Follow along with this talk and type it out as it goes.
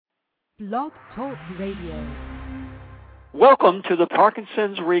Blog Talk Radio. Welcome to the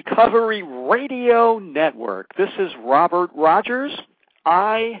Parkinson's Recovery Radio Network. This is Robert Rogers.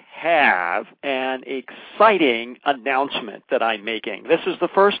 I have an exciting announcement that I'm making. This is the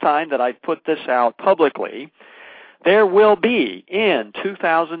first time that I've put this out publicly. There will be, in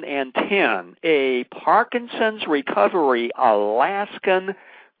 2010, a Parkinson's Recovery Alaskan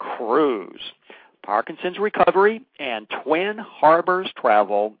cruise. Parkinson's Recovery and Twin Harbors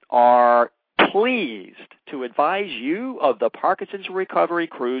Travel are pleased to advise you of the Parkinson's Recovery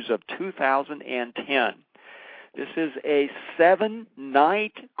Cruise of 2010. This is a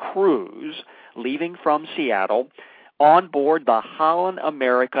 7-night cruise leaving from Seattle on board the Holland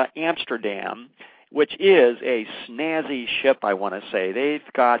America Amsterdam, which is a snazzy ship, I want to say. They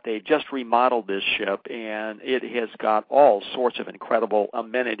just remodeled this ship, and it has got all sorts of incredible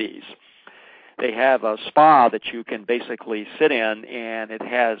amenities. They have a spa that you can basically sit in, and it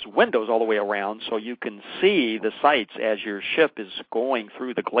has windows all the way around so you can see the sights as your ship is going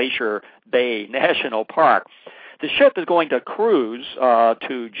through the Glacier Bay National Park. The ship is going to cruise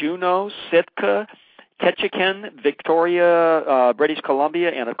to Juneau, Sitka, Ketchikan, Victoria, British Columbia,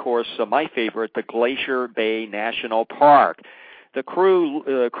 and, of course, my favorite, the Glacier Bay National Park. The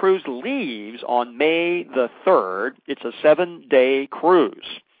cruise leaves on May the 3rd. It's a 7-day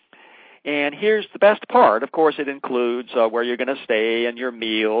cruise. And here's the best part. Of course, it includes where you're going to stay and your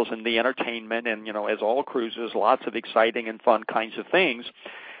meals and the entertainment and, as all cruises, lots of exciting and fun kinds of things.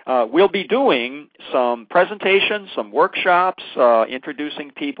 We'll be doing some presentations, some workshops, introducing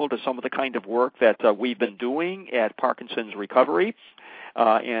people to some of the kind of work that we've been doing at Parkinson's Recovery.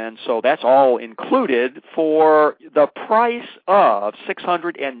 And so that's all included for the price of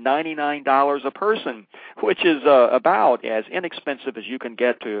 $699 a person, which is about as inexpensive as you can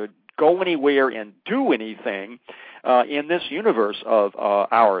get to go anywhere and do anything in this universe of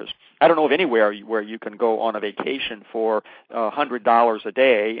ours. I don't know of anywhere where you can go on a vacation for $100 a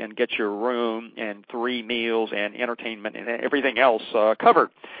day and get your room and 3 meals and entertainment and everything else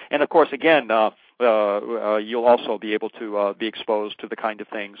covered. And, of course, again, you'll also be able to be exposed to the kind of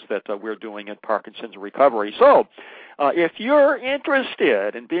things that we're doing at Parkinson's Recovery. So if you're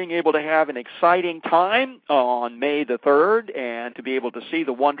interested in being able to have an exciting time on May the 3rd and to be able to see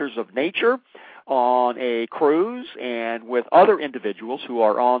the wonders of nature on a cruise and with other individuals who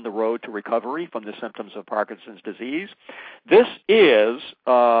are on the road to recovery from the symptoms of Parkinson's disease, this is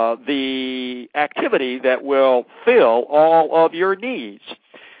the activity that will fill all of your needs.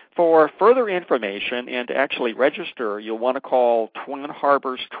 For further information and to actually register, you'll want to call Twin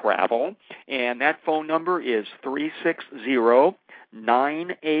Harbors Travel, and that phone number is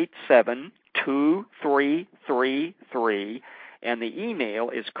 360-987-2333, and the email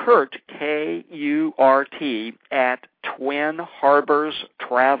is Kurt, K-U-R-T, at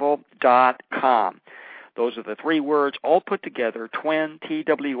twinharborstravel.com. Those are the 3 words all put together, Twin,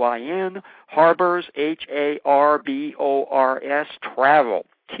 T-W-I-N, Harbors, H-A-R-B-O-R-S, Travel,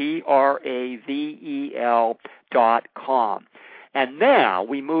 TRAVEL.com. And now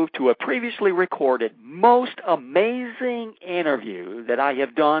we move to a previously recorded, most amazing interview that I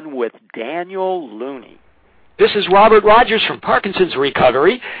have done with Daniel Loney. This is Robert Rogers from Parkinson's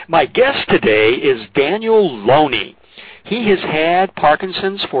Recovery. My guest today is Daniel Loney. He has had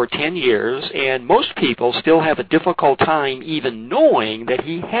Parkinson's for 10 years, and most people still have a difficult time even knowing that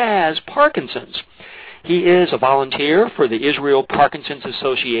he has Parkinson's. He is a volunteer for the Israel Parkinson's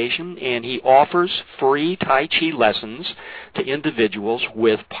Association, and he offers free Tai Chi lessons to individuals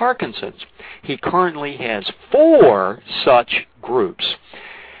with Parkinson's. He currently has 4 such groups.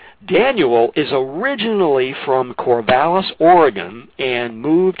 Daniel is originally from Corvallis, Oregon, and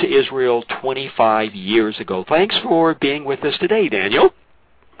moved to Israel 25 years ago. Thanks for being with us today, Daniel.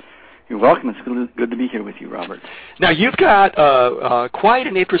 You're welcome. It's good to be here with you, Robert. Now, you've got quite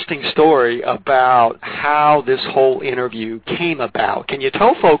an interesting story about how this whole interview came about. Can you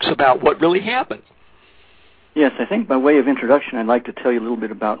tell folks about what really happened? Yes, I think by way of introduction, I'd like to tell you a little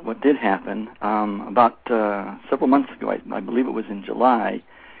bit about what did happen. About several months ago, I believe it was in July,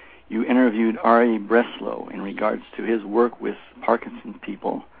 you interviewed Ari Breslow in regards to his work with Parkinson's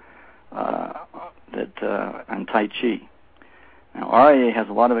people on Tai Chi. Now, RIA has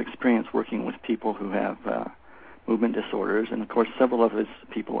a lot of experience working with people who have movement disorders, and, of course, several of his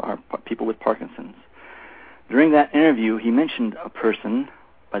people are people with Parkinson's. During that interview, he mentioned a person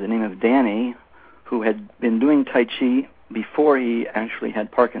by the name of Danny who had been doing Tai Chi before he actually had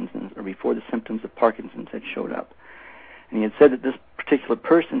Parkinson's, or before the symptoms of Parkinson's had showed up. And he had said that this particular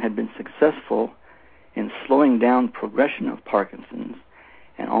person had been successful in slowing down progression of Parkinson's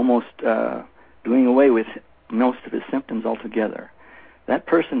and almost doing away with most of his symptoms altogether. that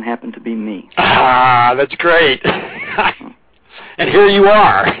person happened to be me. Ah, that's great. And here you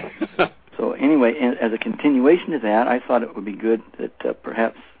are. So anyway, as a continuation to that, I thought it would be good that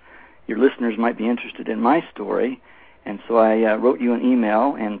perhaps your listeners might be interested in my story. And so I wrote you an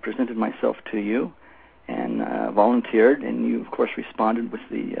email and presented myself to you and volunteered, and you, of course, responded with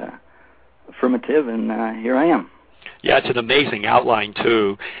the affirmative, and here I am. Yeah, it's an amazing outline,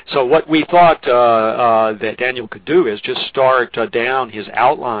 too. So what we thought that Daniel could do is just start down his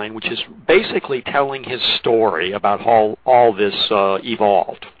outline, which is basically telling his story about how all this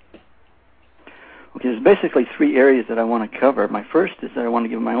evolved. Okay, there's basically three areas that I want to cover. My first is that I want to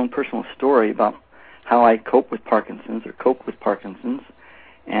give my own personal story about how I cope with Parkinson's or cope with Parkinson's,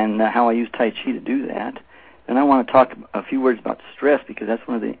 and how I use Tai Chi to do that. Then I want to talk a few words about stress, because that's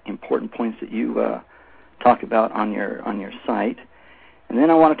one of the important points that you talk about on your site. And then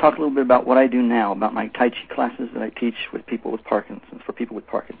I want to talk a little bit about what I do now, about my Tai Chi classes that I teach with people with Parkinson's, for people with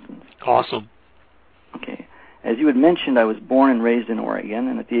Parkinson's. Awesome. Okay. As you had mentioned, I was born and raised in Oregon,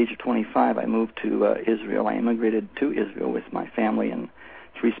 and at the age of 25, I moved to Israel. I immigrated to Israel with my family and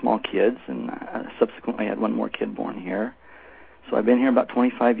 3 small kids, and subsequently had 1 more kid born here. So I've been here about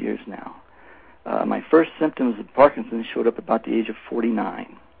 25 years now. My first symptoms of Parkinson's showed up about the age of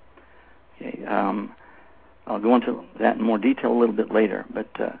 49. Okay, I'll go into that in more detail a little bit later,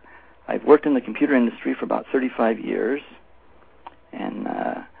 but I've worked in the computer industry for about 35 years, and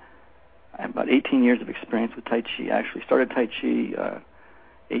I have about 18 years of experience with Tai Chi. I actually started Tai Chi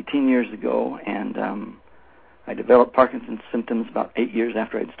 18 years ago, and I developed Parkinson's symptoms about 8 years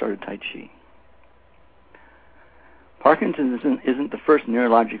after I'd started Tai Chi. Parkinson's isn't the first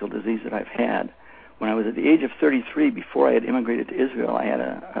neurological disease that I've had. When I was at the age of 33, before I had immigrated to Israel, I had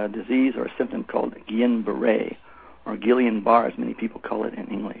a disease or a symptom called Guillain-Barré, or Guillain-Barré, as many people call it in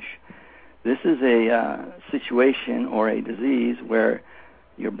English. This is a situation or a disease where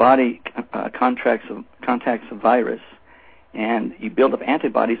your body contacts a virus, and you build up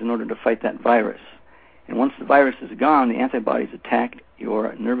antibodies in order to fight that virus. And once the virus is gone, the antibodies attack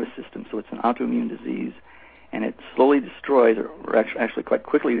your nervous system, so it's an autoimmune disease, and it slowly destroys, or actually quite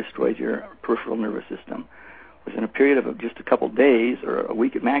quickly destroys, your peripheral nervous system. Within a period of just a couple days, or a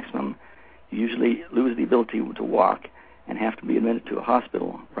week at maximum, you usually lose the ability to walk and have to be admitted to a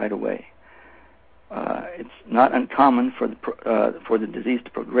hospital right away. It's not uncommon for the disease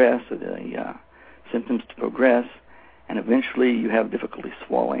to progress, or the symptoms to progress, and eventually you have difficulty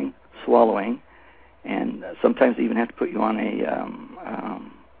swallowing, and sometimes they even have to put you on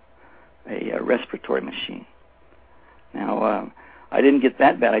a respiratory machine. Now, I didn't get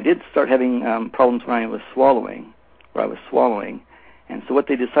that bad. I did start having problems when I was swallowing, and so what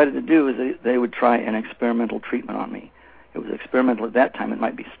they decided to do is they would try an experimental treatment on me. It was experimental at that time. It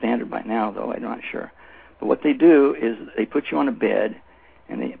might be standard by now, though, I'm not sure. But what they do is they put you on a bed,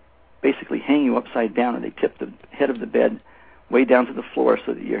 and they basically hang you upside down, and they tip the head of the bed way down to the floor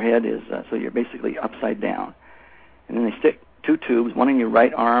so that your head is, so you're basically upside down. And then they stick 2 tubes, one in your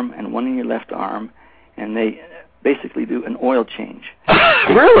right arm and one in your left arm, and they basically do an oil change.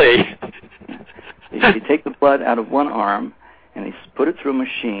 Really? They take the blood out of one arm, and they put it through a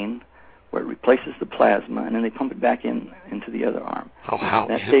machine where it replaces the plasma, and then they pump it back into the other arm. Oh, how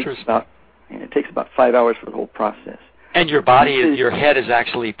that interesting. It takes about 5 hours for the whole process. And your head is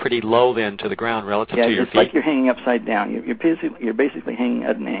actually pretty low then to the ground relative to your feet. Yeah, it's like you're hanging upside down. You're basically hanging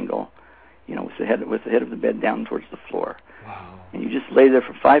at an angle, with the head of the bed down towards the floor. Wow. And you just lay there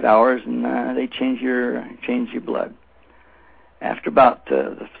for 5 hours, and they change your blood. After about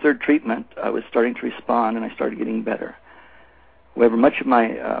the 3rd treatment, I was starting to respond, and I started getting better. However,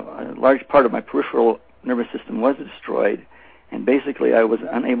 a large part of my peripheral nervous system was destroyed, and basically I was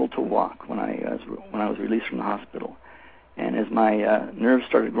unable to walk when I was released from the hospital. And as my nerves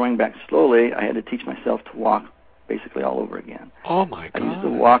started growing back slowly, I had to teach myself to walk basically all over again. Oh, my God. I used a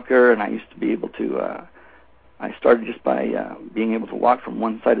walker, and I used to be able to, I started just by being able to walk from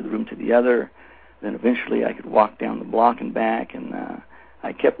one side of the room to the other. Then eventually I could walk down the block and back, and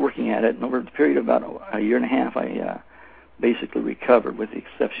I kept working at it. And over the period of about a year and a half, I basically recovered, with the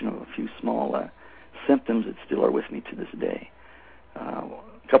exception of a few small symptoms that still are with me to this day. A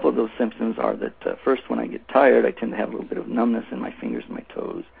couple of those symptoms are that first, when I get tired, I tend to have a little bit of numbness in my fingers and my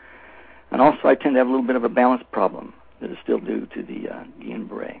toes. And also I tend to have a little bit of a balance problem that is still due to the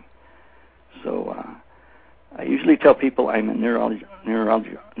Guillain-Barré. So I usually tell people I'm a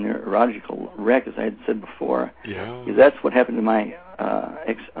neurological wreck, as I had said before, because that's what happened to my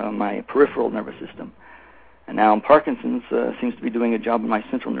peripheral nervous system. And now Parkinson's seems to be doing a job in my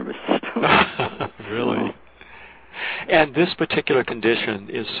central nervous system. Really? And this particular condition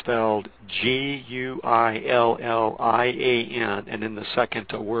is spelled Guillian, and in the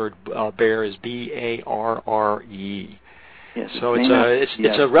second word bear is Barre. Yes, so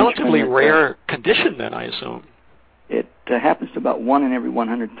it's a relatively rare condition then, I assume. It happens to about 1 in every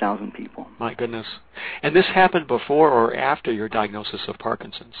 100,000 people. My goodness. And this happened before or after your diagnosis of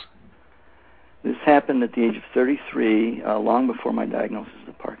Parkinson's? This happened at the age of 33, long before my diagnosis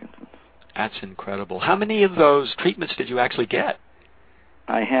of Parkinson's. That's incredible. How many of those treatments did you actually get?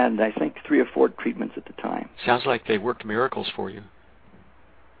 I had, I think, 3 or 4 treatments at the time. Sounds like they worked miracles for you.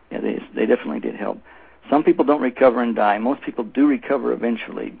 Yeah, they definitely did help. Some people don't recover and die. Most people do recover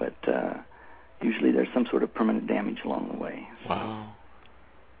eventually, but usually there's some sort of permanent damage along the way. Wow.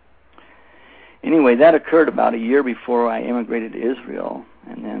 Anyway, that occurred about a year before I immigrated to Israel,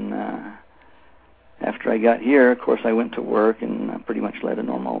 and then after I got here, of course, I went to work and pretty much led a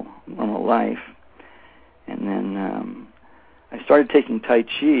normal life. And then I started taking Tai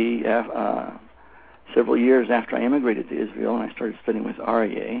Chi several years after I immigrated to Israel, and I started studying with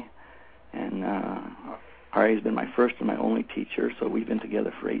Aryeh. And Aryeh has been my first and my only teacher, so we've been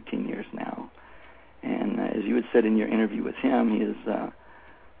together for 18 years now. And as you had said in your interview with him, he is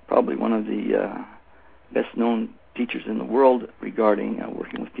probably one of the best-known teachers in the world regarding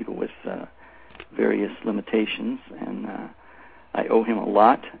working with people with various limitations, and I owe him a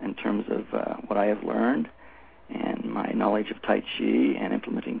lot in terms of what I have learned and my knowledge of Tai Chi and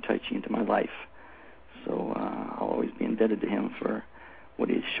implementing Tai Chi into my life. So I'll always be indebted to him for what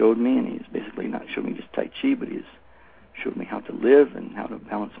he has showed me, and he's basically not showed me just Tai Chi, but he's showed me how to live and how to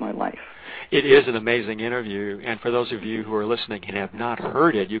balance my life. It is an amazing interview, and for those of you who are listening and have not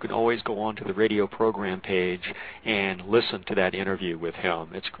heard it, you can always go on to the radio program page and listen to that interview with him.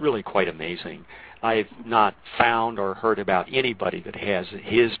 It's really quite amazing. I've not found or heard about anybody that has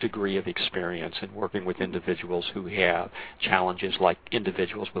his degree of experience in working with individuals who have challenges like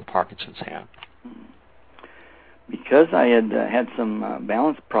individuals with Parkinson's have. Because I had had some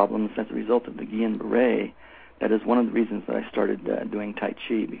balance problems as a result of the Guillain-Barré, that is one of the reasons that I started doing Tai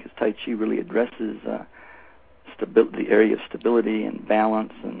Chi, because Tai Chi really addresses the area of stability and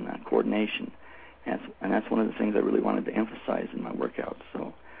balance and coordination. And that's one of the things I really wanted to emphasize in my workouts.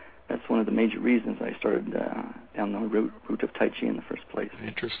 So that's one of the major reasons I started down the route of Tai Chi in the first place.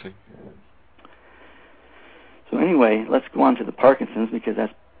 Interesting. So anyway, let's go on to the Parkinson's, because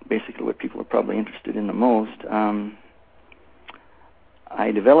that's basically what people are probably interested in the most. I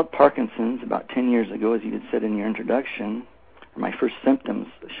developed Parkinson's about 10 years ago, as you had said in your introduction. My first symptoms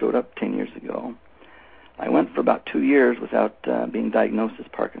showed up 10 years ago. I went for about 2 years without being diagnosed as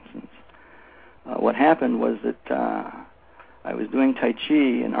Parkinson's. What happened was that I was doing Tai Chi,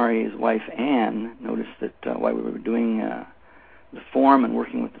 and Aryeh's wife, Anne, noticed that while we were doing the form and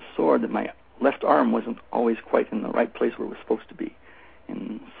working with the sword, that my left arm wasn't always quite in the right place where it was supposed to be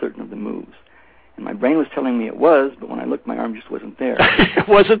in certain of the moves. And my brain was telling me it was, but when I looked, my arm just wasn't there. It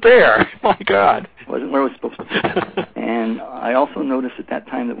wasn't there. My God. It wasn't where it was supposed to be. And I also noticed at that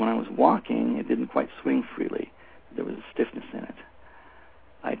time that when I was walking, it didn't quite swing freely. There was a stiffness in it.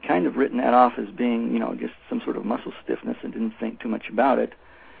 I'd kind of written that off as being, just some sort of muscle stiffness and didn't think too much about it.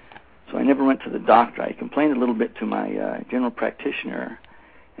 So I never went to the doctor. I complained a little bit to my general practitioner,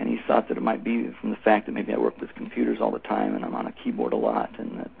 and he thought that it might be from the fact that maybe I work with computers all the time and I'm on a keyboard a lot,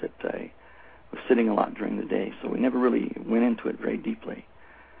 and that I was sitting a lot during the day. So we never really went into it very deeply.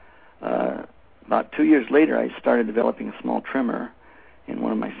 About 2 years later, I started developing a small tremor in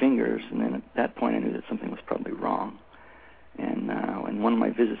one of my fingers, and then at that point I knew that something was probably wrong. And in one of my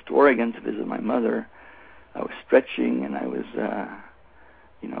visits to Oregon to visit my mother, I was stretching, and I was,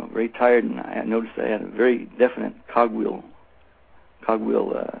 very tired, and I noticed I had a very definite cogwheel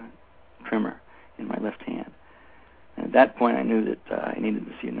tremor in my left hand. And at that point, I knew that I needed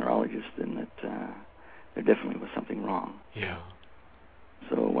to see a neurologist, and that there definitely was something wrong. Yeah.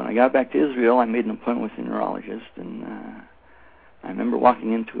 So when I got back to Israel, I made an appointment with a neurologist, and I remember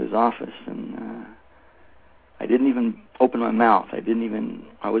walking into his office, and I didn't even open my mouth. I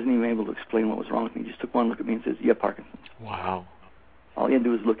wasn't even able to explain what was wrong with me. He just took one look at me and says, "You have Parkinson's." Wow. All he had to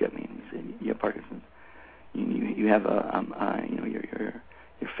do was look at me, and he said, "You have Parkinson's. You have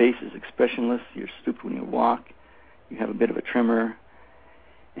your face is expressionless. You're stooped when you walk. You have a bit of a tremor."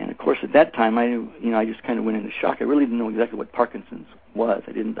 And of course, at that time, I just kind of went into shock. I really didn't know exactly what Parkinson's was.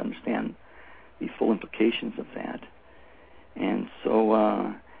 I didn't understand the full implications of that. And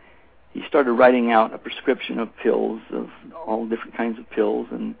so he started writing out a prescription of pills, of all different kinds of pills,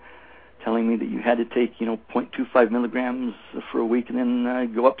 and telling me that you had to take, 0.25 milligrams for a week, and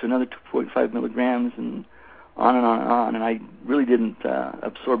then go up to another 2.5 milligrams, and on and on and on. And I really didn't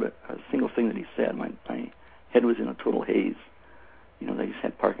absorb a single thing that he said. My head was in a total haze. They just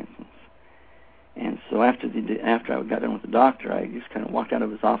had Parkinson's. And so after I got done with the doctor, I just kind of walked out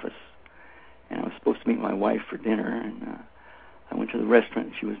of his office, and I was supposed to meet my wife for dinner, and I went to the restaurant,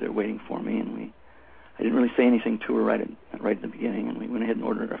 and she was there waiting for me, and I didn't really say anything to her right at the beginning, and we went ahead and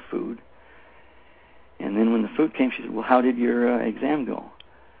ordered our food. And then when the food came, she said, "Well, how did your exam go?"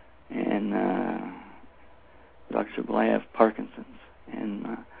 And the doctor said, "Well, I have Parkinson's." And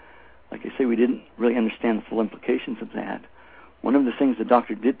like I say, we didn't really understand the full implications of that. One of the things the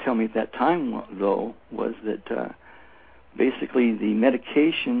doctor did tell me at that time, though, was that basically the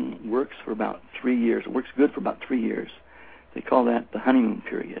medication works for about 3 years. It works good for about 3 years. They call that the honeymoon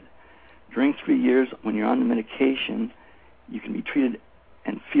period. During 3 years, when you're on the medication, you can be treated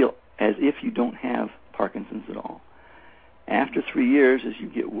and feel as if you don't have Parkinson's at all. After 3 years, as you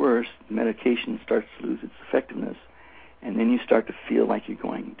get worse, the medication starts to lose its effectiveness, and then you start to feel like you're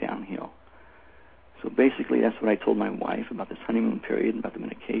going downhill. So basically, that's what I told my wife about this honeymoon period and about the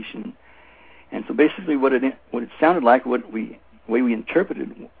medication. And so basically, what it sounded like, the way we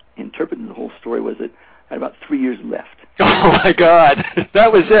interpreted the whole story was that I had about 3 years left. Oh my God,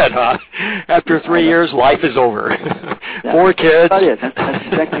 that was it, huh? After 3 years, life is over. 4 kids. That's about it. That's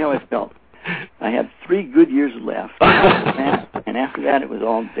exactly how I felt. I had 3 good years left, and after that, it was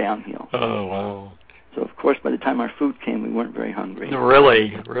all downhill. Oh wow. So, of course, by the time our food came, we weren't very hungry.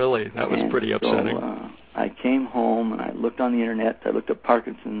 Really? That was pretty upsetting. So I came home, and I looked on the Internet. I looked up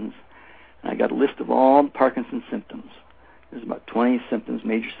Parkinson's, and I got a list of all Parkinson's symptoms. There's about 20 symptoms,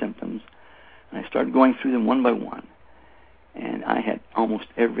 major symptoms, and I started going through them one by one. And I had almost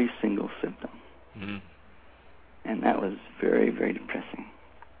every single symptom. Mm-hmm. And that was very, very depressing.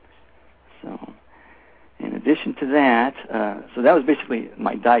 So, in addition to that, so that was basically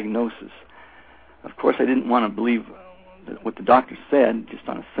my diagnosis. Of course, I didn't want to believe what the doctor said just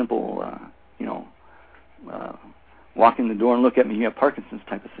on a simple, walk in the door and look at me, you have Parkinson's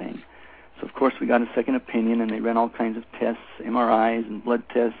type of thing. So, of course, we got a second opinion, and they ran all kinds of tests, MRIs and blood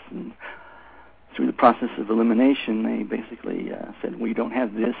tests, and through the process of elimination, they basically said, well, you don't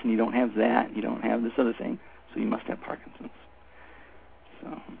have this, and you don't have that, and you don't have this other thing, so you must have Parkinson's.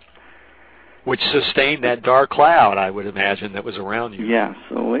 So, which sustained that dark cloud, I would imagine, that was around you. Yeah,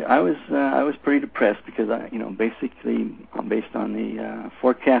 so I was pretty depressed because basically based on the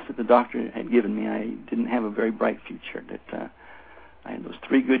forecast that the doctor had given me, I didn't have a very bright future. That I had those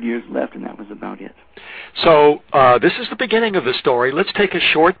 3 good years left, and that was about it. So this is the beginning of the story. Let's take a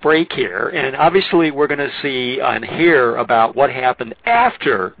short break here, and obviously we're going to see and hear about what happened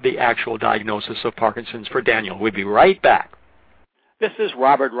after the actual diagnosis of Parkinson's for Daniel. We'll be right back. This is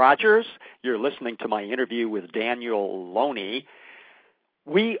Robert Rogers. You're listening to my interview with Daniel Loney.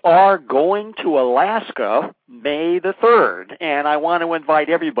 We are going to Alaska May the 3rd, and I want to invite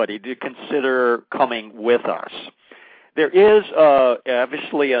everybody to consider coming with us. There is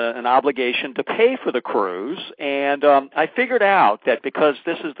obviously an obligation to pay for the cruise, and I figured out that because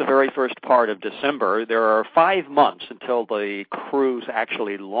this is the very first part of December, there are 5 months until the cruise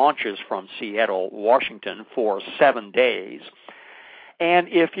actually launches from Seattle, Washington, for 7 days. And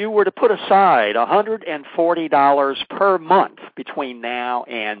if you were to put aside $140 per month between now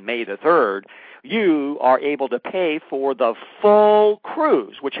and May the 3rd, you are able to pay for the full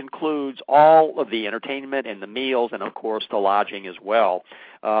cruise, which includes all of the entertainment and the meals and, of course, the lodging as well.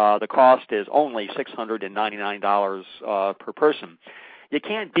 The cost is only $699 per person. You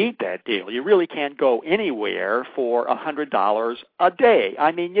can't beat that deal. You really can't go anywhere for $100 a day.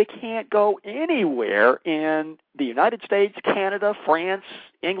 I mean, you can't go anywhere in the United States, Canada, France,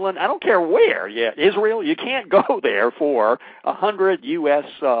 England, I don't care where. Yeah, Israel, you can't go there for $100 US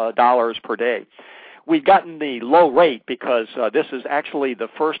per day. We've gotten the low rate because this is actually the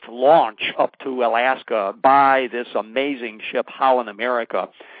first launch up to Alaska by this amazing ship, Holland America.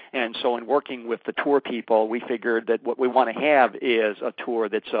 And so in working with the tour people, we figured that what we want to have is a tour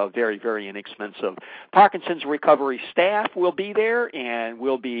that's very, very inexpensive. Parkinson's Recovery staff will be there, and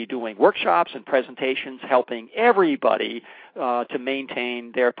we'll be doing workshops and presentations helping everybody to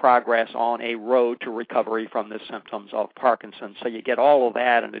maintain their progress on a road to recovery from the symptoms of Parkinson's. So you get all of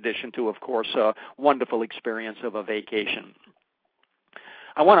that in addition to, of course, a wonderful experience of a vacation.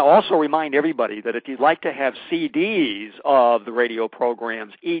 I want to also remind everybody that if you'd like to have CDs of the radio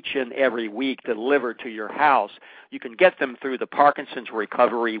programs each and every week delivered to your house, you can get them through the Parkinsons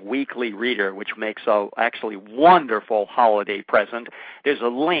Recovery Weekly Reader, which makes a actually wonderful holiday present. There's a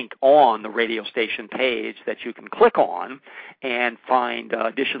link on the radio station page that you can click on and find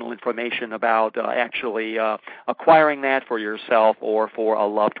additional information about actually acquiring that for yourself or for a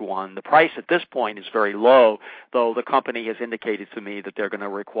loved one. The price at this point is very low, though the company has indicated to me that they're going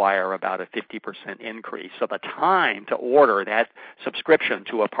going to require about a 50% increase. So the time to order that subscription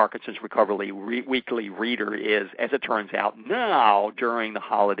to a Parkinson's Recovery Weekly Reader is, as it turns out, now during the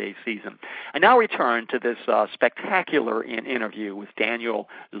holiday season. I now return to this spectacular interview with Daniel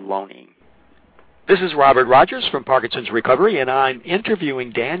Loney. This is Robert Rogers from Parkinson's Recovery, and I'm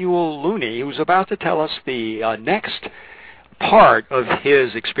interviewing Daniel Loney, who's about to tell us the next part of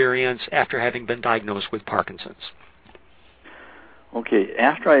his experience after having been diagnosed with Parkinson's. Okay,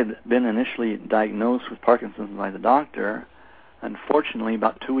 after I had been initially diagnosed with Parkinson's by the doctor, unfortunately,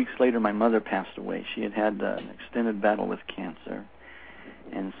 about 2 weeks later, my mother passed away. She had had an extended battle with cancer.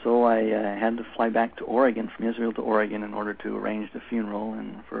 And so I had to fly back to Oregon, from Israel to Oregon, in order to arrange the funeral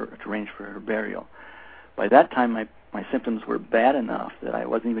and to arrange for her burial. By that time, my symptoms were bad enough that I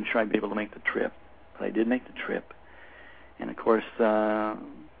wasn't even sure I'd be able to make the trip. But I did make the trip. And, of course,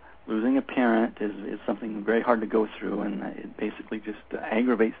 losing a parent is something very hard to go through, and it basically just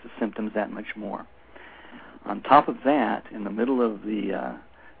aggravates the symptoms that much more. On top of that, in the middle of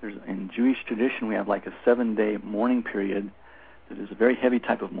in Jewish tradition, we have like a 7-day mourning period that is a very heavy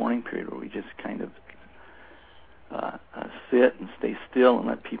type of mourning period where we just kind of sit and stay still and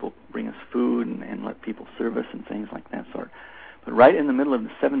let people bring us food and let people serve us and things like that sort. But right in the middle of the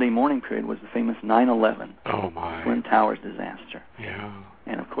 7-day mourning period was the famous 9/11 Twin Towers disaster. Yeah.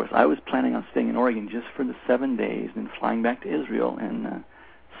 And, of course, I was planning on staying in Oregon just for the 7 days and flying back to Israel and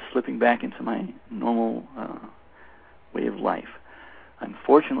slipping back into my normal way of life.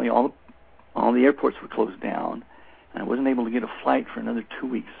 Unfortunately, all the airports were closed down, and I wasn't able to get a flight for another 2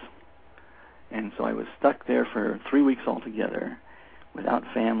 weeks. And so I was stuck there for 3 weeks altogether without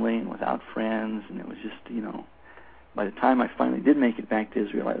family and without friends, and it was just, by the time I finally did make it back to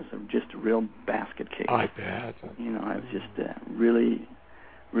Israel, I was just a real basket case. I bet. I was just really,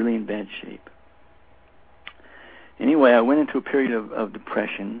 really in bad shape. Anyway, I went into a period of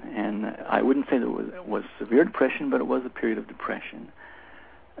depression, and I wouldn't say that it was severe depression, but it was a period of depression.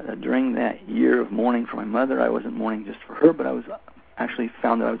 During that year of mourning for my mother, I wasn't mourning just for her, but I was actually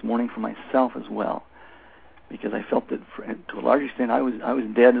found that I was mourning for myself as well, because I felt that to a large extent I was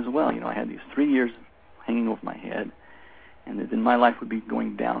dead as well. I had these 3 years hanging over my head, and then my life would be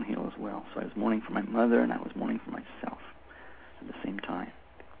going downhill as well. So I was mourning for my mother, and I was mourning for myself at the same time.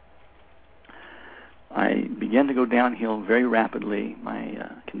 I began to go downhill very rapidly. My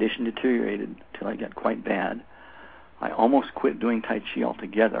condition deteriorated until I got quite bad. I almost quit doing Tai Chi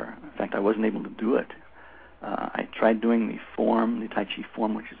altogether. In fact, I wasn't able to do it. I tried doing the Tai Chi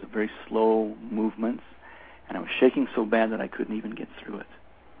form, which is a very slow movements, and I was shaking so bad that I couldn't even get through it.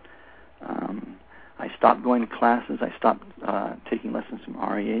 I stopped going to classes. I stopped taking lessons from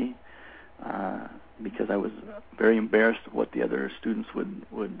REA because I was very embarrassed of what the other students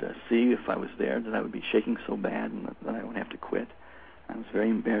would see if I was there, that I would be shaking so bad and that I would have to quit. I was very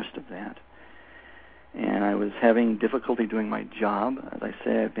embarrassed of that. And I was having difficulty doing my job. As I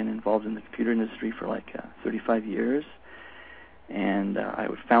say, I've been involved in the computer industry for like 35 years. And I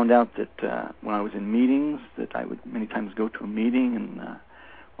found out that when I was in meetings, that I would many times go to a meeting, and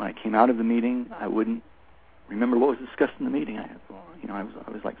when I came out of the meeting, I wouldn't remember what was discussed in the meeting. I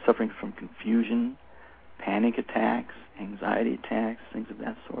was like suffering from confusion, panic attacks, anxiety attacks, things of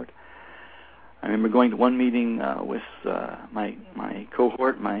that sort. I remember going to one meeting with my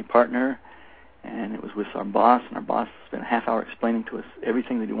cohort, my partner, and it was with our boss, and our boss spent a half hour explaining to us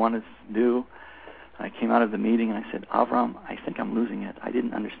everything that he wanted us to do. I came out of the meeting and I said, Avram, I think I'm losing it. I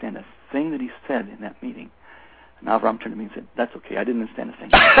didn't understand a thing that he said in that meeting. And Avram turned to me and said, that's okay, I didn't understand a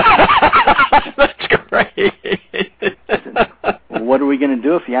thing. That's great. I said, well, what are we going to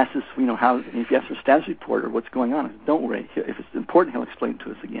do if he asks us, if he asks for a status report or what's going on? I said, don't worry, if it's important, he'll explain it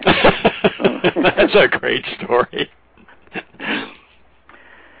to us again. That's a great story.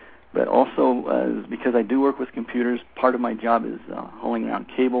 But also, because I do work with computers, part of my job is hauling around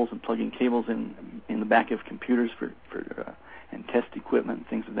cables and plugging cables in the back of computers for and test equipment and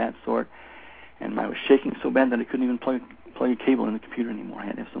things of that sort. And I was shaking so bad that I couldn't even plug a cable in the computer anymore. I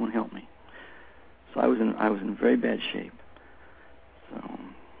had to have someone help me. So I was in very bad shape. So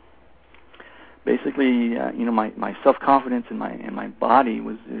basically, my self-confidence in my body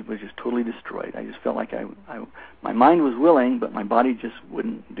was just totally destroyed. I just felt like my mind was willing, but my body just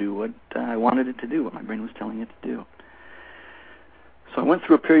wouldn't do what I wanted it to do, what my brain was telling it to do. So I went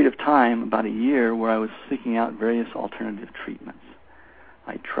through a period of time, about a year, where I was seeking out various alternative treatments.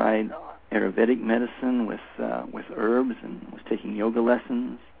 I tried Ayurvedic medicine with herbs and was taking yoga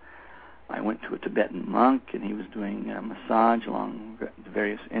lessons. I went to a Tibetan monk, and he was doing a massage along the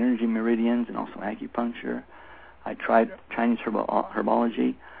various energy meridians and also acupuncture. I tried Chinese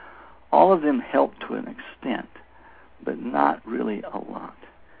herbology. All of them helped to an extent, but not really a lot.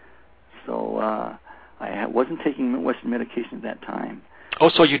 So I wasn't taking Western medication at that time. Oh,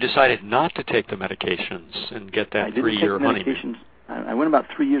 so you decided not to take the medications and get that 3-year honeymoon. I went about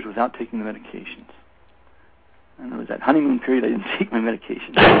 3 years without taking the medications. And it was that honeymoon period I didn't take my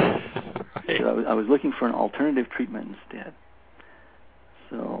medications. Right. So I was looking for an alternative treatment instead.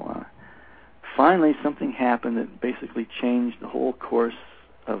 So finally something happened that basically changed the whole course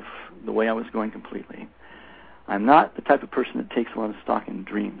of the way I was going completely. I'm not the type of person that takes a lot of stock in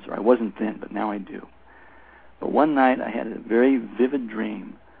dreams, or I wasn't then, but now I do. But one night I had a very vivid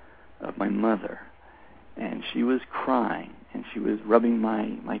dream of my mother, and she was crying, and she was rubbing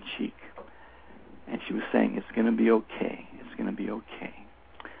my cheek, and she was saying, "It's going to be okay, it's going to be okay."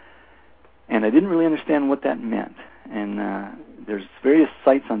 And I didn't really understand what that meant. And there's various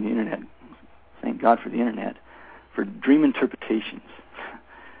sites on the internet, thank God for the internet, for dream interpretations.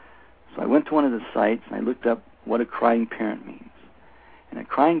 So I went to one of the sites and I looked up what a crying parent means. And a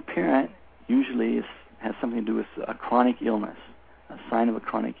crying parent usually has something to do with a chronic illness, a sign of a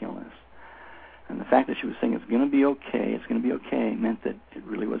chronic illness. And the fact that she was saying it's going to be okay, it's going to be okay, meant that it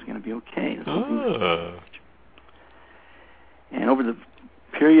really was going to be okay. And over the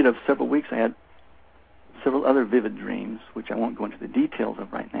period of several weeks, I had several other vivid dreams, which I won't go into the details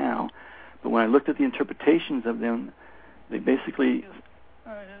of right now. But when I looked at the interpretations of them, they basically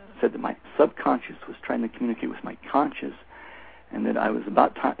said that my subconscious was trying to communicate with my conscious, and that it was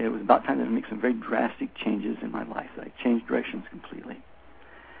about time that I make some very drastic changes in my life, that I changed directions completely.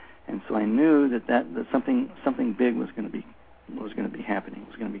 And so I knew that something big was going to be happening,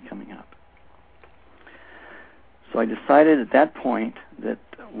 was going to be coming up. So I decided at that point that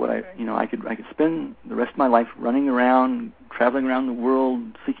I could spend the rest of my life running around, traveling around the world,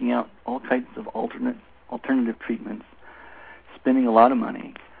 seeking out all kinds of alternative treatments, spending a lot of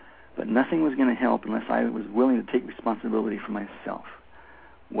money, but nothing was going to help unless I was willing to take responsibility for myself.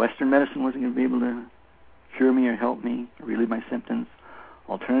 Western medicine wasn't going to be able to cure me or help me, or relieve my symptoms.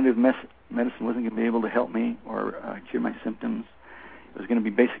 Alternative medicine wasn't going to be able to help me or cure my symptoms. It was going to be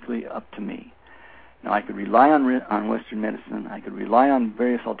basically up to me. Now, I could rely on Western medicine. I could rely on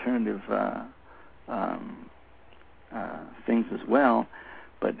various alternative things as well.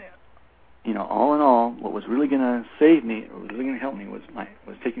 But, all in all, what was really going to save me, or was really going to help me, was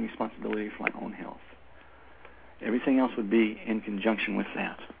taking responsibility for my own health. Everything else would be in conjunction with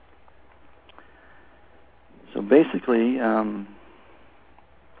that. So basically,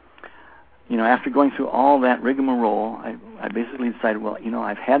 after going through all that rigmarole, I basically decided,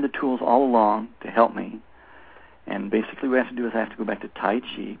 I've had the tools all along to help me, and basically what I have to do is I have to go back to Tai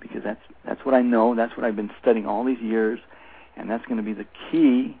Chi, because that's what I know, that's what I've been studying all these years, and that's going to be the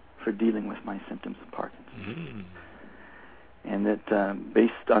key for dealing with my symptoms of Parkinson's. Mm-hmm. And that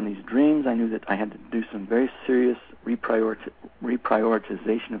based on these dreams, I knew that I had to do some very serious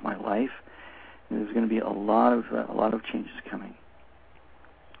reprioritization of my life, and there's going to be a lot of changes coming.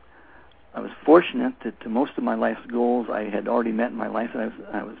 I was fortunate that most of my life's goals I had already met in my life, and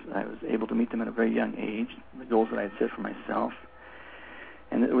I was able to meet them at a very young age, the goals that I had set for myself.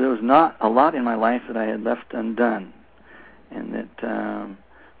 And there was not a lot in my life that I had left undone, and that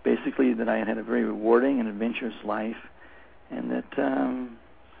basically that I had a very rewarding and adventurous life, and that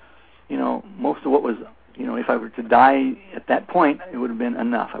most of what was, if I were to die at that point, it would have been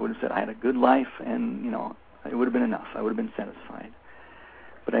enough. I would have said I had a good life, and it would have been enough. I would have been satisfied.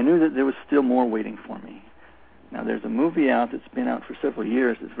 But I knew that there was still more waiting for me. Now, there's a movie out that's been out for several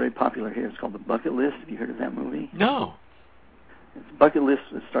years. It's very popular here. It's called The Bucket List. Have you heard of that movie? No. It's Bucket List.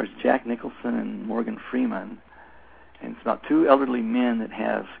 It stars Jack Nicholson and Morgan Freeman. And it's about two elderly men that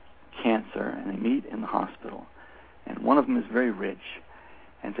have cancer, and they meet in the hospital. And one of them is very rich.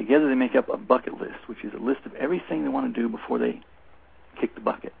 And together they make up a bucket list, which is a list of everything they want to do before they kick the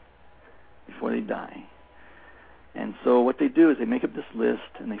bucket, before they die. And so what they do is they make up this list,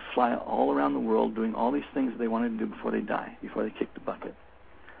 and they fly all around the world doing all these things that they wanted to do before they die, before they kick the bucket.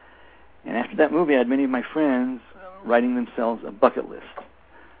 And after that movie, I had many of my friends writing themselves a bucket list,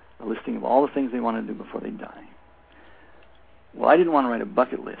 a listing of all the things they want to do before they die. Well, I didn't want to write a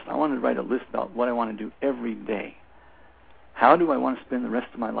bucket list. I wanted to write a list about what I want to do every day. How do I want to spend the rest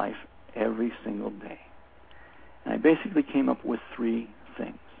of my life every single day? And I basically came up with three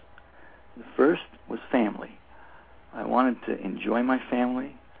things. The first was family. I wanted to enjoy my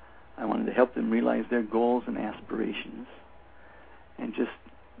family. I wanted to help them realize their goals and aspirations and just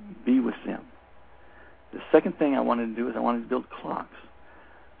be with them. The second thing I wanted to do is I wanted to build clocks.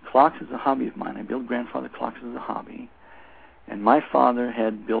 Clocks is a hobby of mine. I build grandfather clocks as a hobby. And my father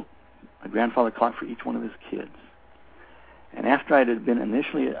had built a grandfather clock for each one of his kids. And after I had been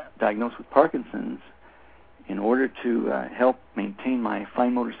initially diagnosed with Parkinson's, in order to help maintain my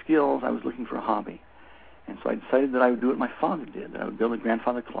fine motor skills, I was looking for a hobby. And so I decided that I would do what my father did, that I would build a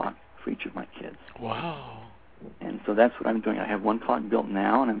grandfather clock for each of my kids. Wow. And so that's what I'm doing. I have one clock built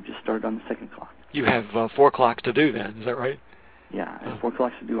now, and I've just started on the second clock. You have 4 clocks to do then, is that right? Yeah, I have 4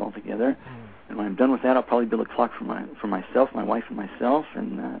 clocks to do altogether. And when I'm done with that, I'll probably build a clock for myself, my wife, and myself,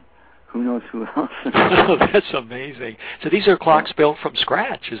 and who knows who else. Oh, that's amazing. So these are clocks built from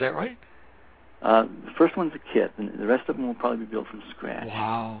scratch, is that right? The first one's a kit, and the rest of them will probably be built from scratch.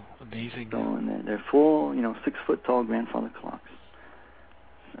 Wow, amazing. So, and they're full, 6-foot-tall grandfather clocks.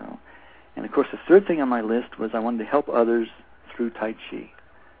 So, and of course, the third thing on my list was I wanted to help others through Tai Chi.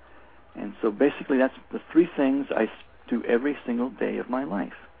 And so basically, that's the 3 things I do every single day of my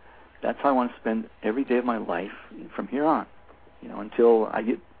life. That's how I want to spend every day of my life from here on, until I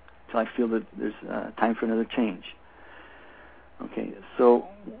feel that there's time for another change. Okay, so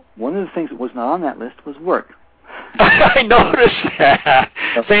one of the things that was not on that list was work. I noticed that.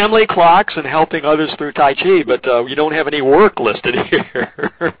 Family clocks and helping others through Tai Chi, but you don't have any work listed here.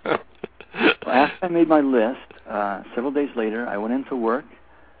 Well, after I made my list, several days later, I went into work.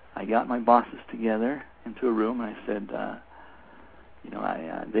 I got my bosses together into a room, and I said,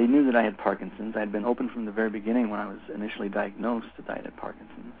 they knew that I had Parkinson's. I had been open from the very beginning when I was initially diagnosed that I had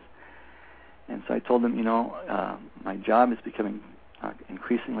Parkinson's. And so I told them, my job is becoming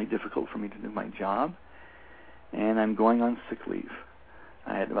increasingly difficult for me to do my job, and I'm going on sick leave.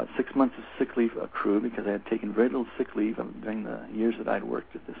 I had about 6 months of sick leave accrued because I had taken very little sick leave during the years that I'd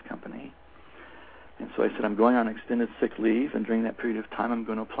worked at this company. And so I said, I'm going on extended sick leave, and during that period of time, I'm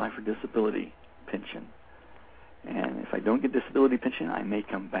going to apply for disability pension. And if I don't get disability pension, I may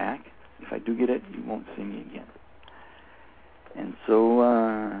come back. If I do get it, you won't see me again. And so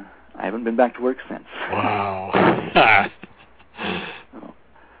I haven't been back to work since. Wow.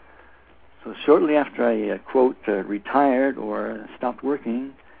 So shortly after I, quote, retired or stopped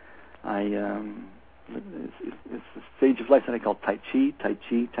working, it's the stage of life that I call Tai Chi, Tai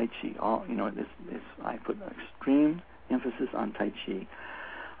Chi, Tai Chi. I put extreme emphasis on Tai Chi.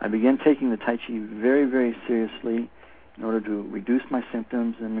 I began taking the Tai Chi very, very seriously in order to reduce my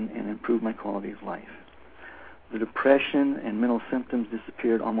symptoms and improve my quality of life. The depression and mental symptoms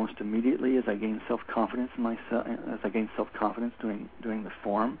disappeared almost immediately as I gained self-confidence in myself, doing the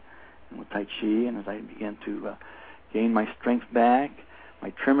form and with Tai Chi, and as I began to gain my strength back.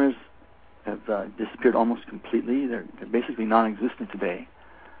 My tremors have disappeared almost completely. They're basically non-existent today.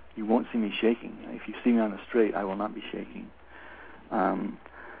 You won't see me shaking. If you see me on the straight, I will not be shaking.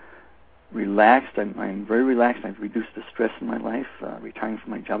 Relaxed. I'm very relaxed. I've reduced the stress in my life. Retiring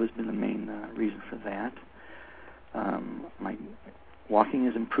from my job has been the main reason for that. My walking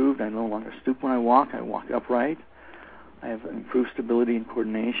has improved. I no longer stoop when I walk upright. I have improved stability and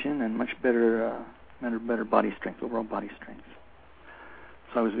coordination and much better body strength, overall body strength.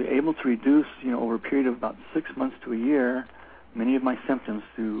 So I was able to reduce, over a period of about 6 months to a year, many of my symptoms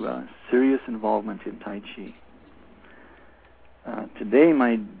through serious involvement in Tai Chi. Today,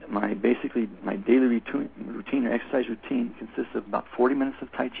 my daily routine or exercise routine consists of about 40 minutes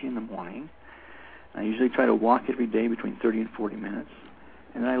of Tai Chi in the morning. I usually try to walk every day between 30 and 40 minutes.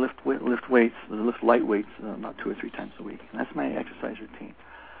 And then I lift light weights about 2 or 3 times a week. And that's my exercise routine.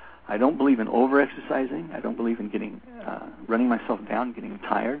 I don't believe in over-exercising. I don't believe in running myself down, getting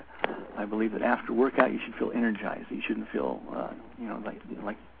tired. I believe that after workout, you should feel energized. You shouldn't feel,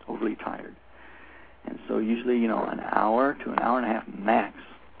 like overly tired. And so usually, an hour to an hour and a half max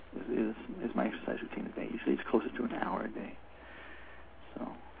is my exercise routine a day. Usually it's closer to an hour a day. So,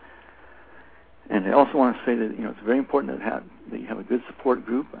 and I also want to say that, it's very important that you have a good support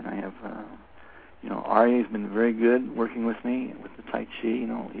group, and I have, Arya has been very good working with me with the Tai Chi.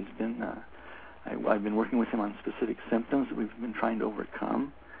 He's been, I've been working with him on specific symptoms that we've been trying to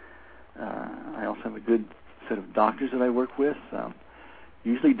overcome. I also have a good set of doctors that I work with.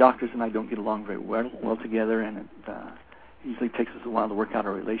 Usually doctors and I don't get along very well together, and it usually takes us a while to work out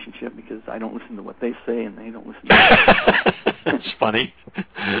our relationship because I don't listen to what they say and they don't listen to me. It's funny.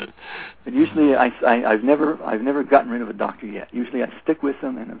 But usually I've never gotten rid of a doctor yet. Usually I stick with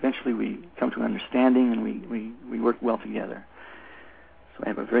them, and eventually we come to an understanding and we work well together. So I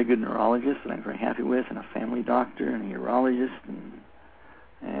have a very good neurologist that I'm very happy with, and a family doctor and a urologist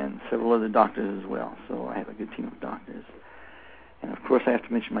and several other doctors as well. So I have a good team of doctors. And of course I have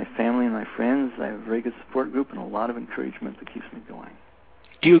to mention my family and my friends. I have a very good support group and a lot of encouragement that keeps me going.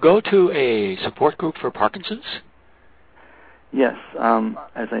 Do you go to a support group for Parkinson's? Yes.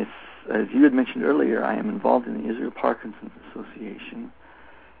 As you had mentioned earlier, I am involved in the Israel Parkinsons Association,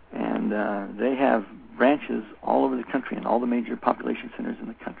 and they have branches all over the country in all the major population centers in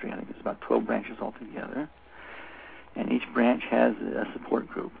the country. I think there's about 12 branches altogether. and each branch has a support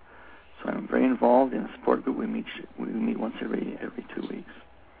group. So I'm very involved in a support group. We meet once every 2 weeks.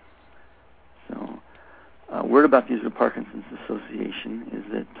 So, word about the Israel Parkinson's Association is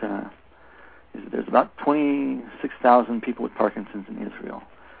that there's about 26,000 people with Parkinson's in Israel,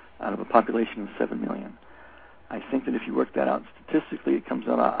 out of a population of 7 million. I think that if you work that out statistically, it comes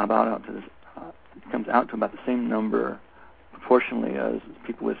out to about the same number proportionally as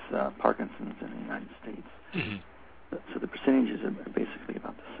people with Parkinson's in the United States. Mm-hmm. So the percentages are basically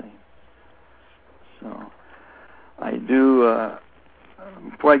about the same. So I do.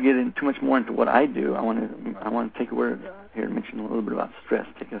 Before I get in too much more into what I do, I want to take a word here and mention a little bit about stress.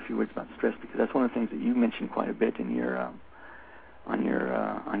 Take a few words about stress because that's one of the things that you mentioned quite a bit in your on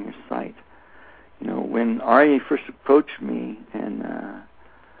your site. You know, when RIA first approached me and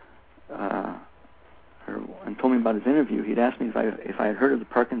told me about his interview, he'd asked me if I had heard of the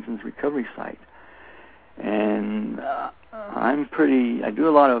Parkinson's Recovery site. And I do a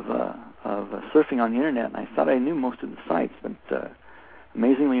lot of surfing on the internet, and I thought I knew most of the sites, but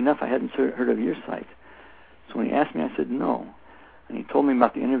amazingly enough, I hadn't heard of your site. So when he asked me, I said no. And he told me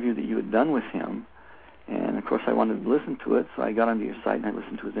about the interview that you had done with him, and of course I wanted to listen to it, so I got onto your site and I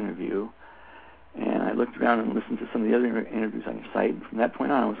listened to his interview. And I looked around and listened to some of the other interviews on your site, and from that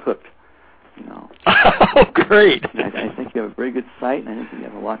point on I was hooked. You know. Oh, great. I think you have a very good site, and I think that you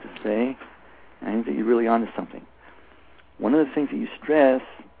have a lot to say, and I think that you're really onto something. One of the things that you stress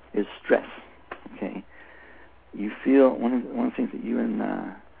is stress. Okay, you feel one of the things that you and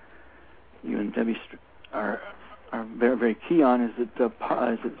Debbie are very, very key on is that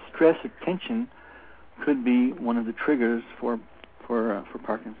stress or tension could be one of the triggers for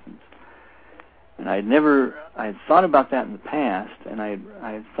Parkinson's. And I had thought about that in the past, and I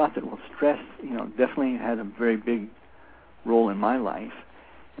had thought that, well, stress, definitely had a very big role in my life,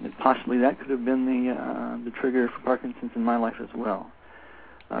 and that possibly that could have been the trigger for Parkinson's in my life as well.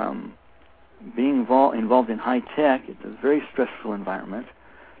 Being involved in high tech, it's a very stressful environment.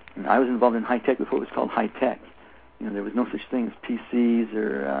 And I was involved in high tech before it was called high tech. There was no such thing as PCs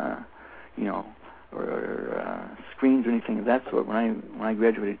or screens or anything of that sort. When I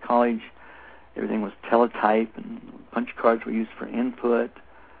graduated college, everything was teletype, and punch cards were used for input,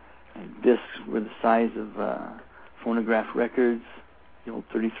 and discs were the size of phonograph records, the old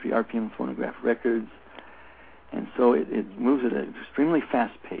 33 RPM phonograph records. And so it moves at an extremely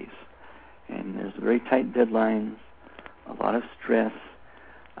fast pace, and there's very tight deadlines, a lot of stress.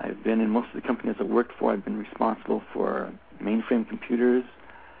 I've been in most of the companies I've worked for, I've been responsible for mainframe computers,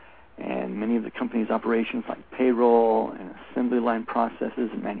 and many of the company's operations like payroll and assembly line processes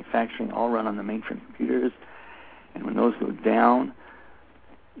and manufacturing all run on the mainframe computers. And when those go down,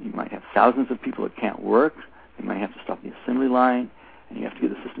 you might have thousands of people that can't work. They might have to stop the assembly line, and you have to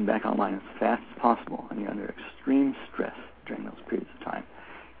get the system back online as fast as possible. And you're under extreme stress during those periods of time.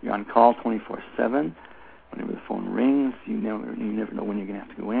 You're on call 24/7. Whenever the phone rings, you never know when you're going to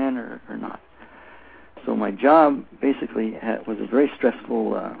have to go in or not. So my job basically was a very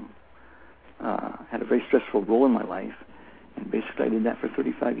stressful. Had a very stressful role in my life, and basically I did that for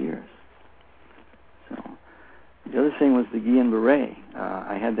 35 years. So the other thing was the Guillain-Barré.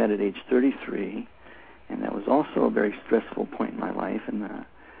 I had that at age 33, and that was also a very stressful point in my life. And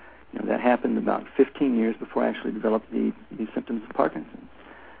that happened about 15 years before I actually developed the symptoms of Parkinson's.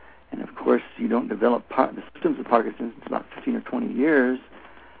 And of course, you don't develop the symptoms of Parkinson's until about 15 or 20 years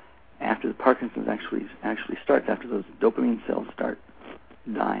after the Parkinson's actually starts, after those dopamine cells start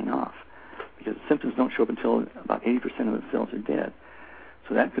dying off. Because the symptoms don't show up until about 80% of the cells are dead.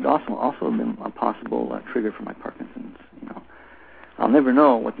 So that could also have been a possible trigger for my Parkinson's. I'll never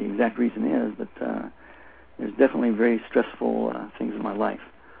know what the exact reason is, but there's definitely very stressful things in my life.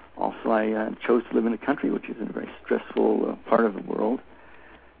 Also, I chose to live in the country, which is a very stressful part of the world,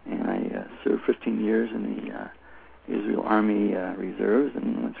 and I served 15 years in the Israel Army Reserves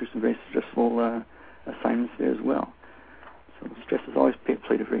and went through some very stressful assignments there as well. So stress has always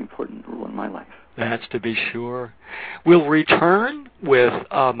played a very important role in my life. That's to be sure. We'll return with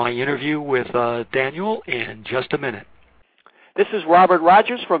my interview with Daniel in just a minute. This is Robert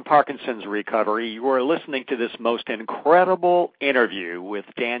Rogers from Parkinson's Recovery. You are listening to this most incredible interview with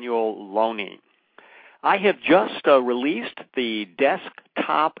Daniel Loney. I have just released the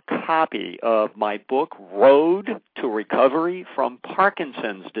desktop copy of my book, Road to Recovery from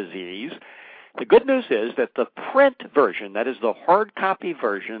Parkinson's Disease. The good news is that the print version, that is the hard copy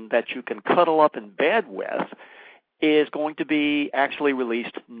version that you can cuddle up in bed with, is going to be actually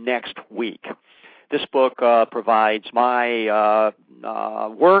released next week. This book provides my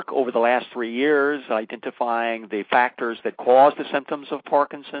work over the last 3 years, identifying the factors that cause the symptoms of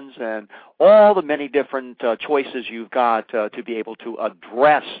Parkinson's and all the many different choices you've got to be able to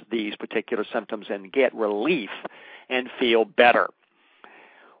address these particular symptoms and get relief and feel better.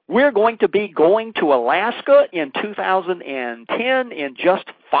 We're going to be going to Alaska in 2010 in just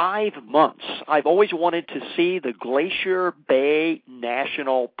 5 months. I've always wanted to see the Glacier Bay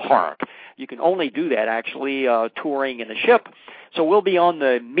National Park. You can only do that, actually, touring in a ship. So we'll be on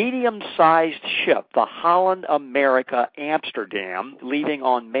the medium-sized ship, the Holland America Amsterdam, leaving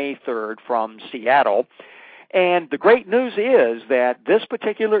on May 3rd from Seattle. And the great news is that this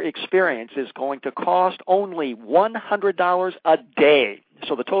particular experience is going to cost only $100 a day.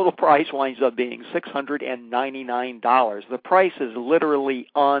 So the total price winds up being $699. The price is literally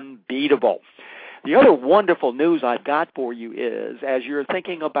unbeatable. The other wonderful news I've got for you is, as you're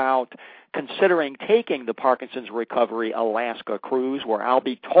thinking about considering taking the Parkinson's Recovery Alaska cruise, where I'll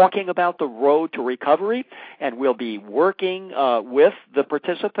be talking about the road to recovery, and we'll be working with the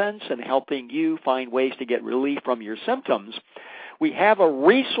participants and helping you find ways to get relief from your symptoms, we have a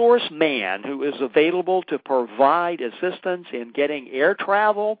resource man who is available to provide assistance in getting air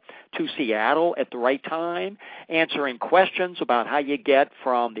travel to Seattle at the right time, answering questions about how you get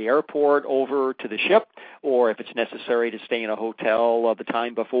from the airport over to the ship, or if it's necessary to stay in a hotel the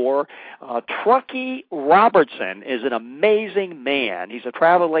time before. Truckee Robertson is an amazing man. He's a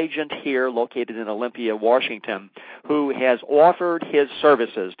travel agent here located in Olympia, Washington, who has offered his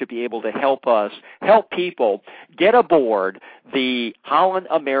services to be able to help us help people get aboard the Holland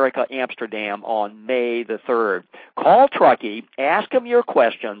America Amsterdam on May the 3rd. Call Truckee, ask him your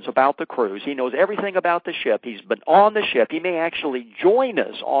questions about the cruise. He knows everything about the ship. He's been on the ship. He may actually join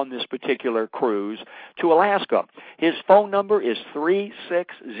us on this particular cruise to Alaska. His phone number is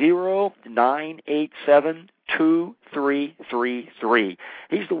 360-987-2333.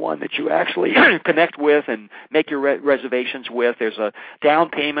 He's the one that you actually connect with and make your reservations with. There's a down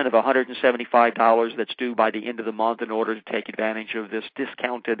payment of $175 that's due by the end of the month in order to take advantage of this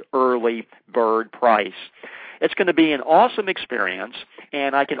discounted early bird price. It's going to be an awesome experience,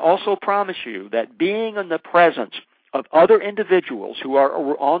 and I can also promise you that being in the presence of other individuals who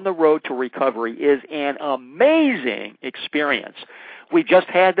are on the road to recovery is an amazing experience. We just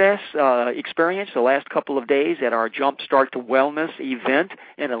had this experience the last couple of days at our Jump Start to Wellness event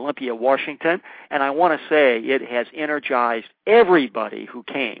in Olympia, Washington, and I want to say it has energized everybody who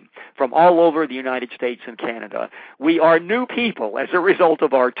came from all over the United States and Canada. We are new people as a result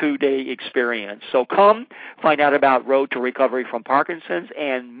of our 2-day experience. So come find out about Road to Recovery from Parkinson's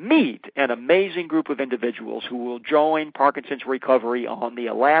and meet an amazing group of individuals who will join Parkinson's Recovery on the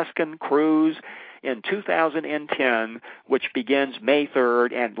Alaskan cruise in 2010, which begins May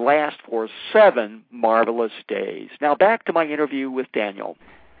 3rd and lasts for 7 marvelous days. Now back to my interview with Daniel.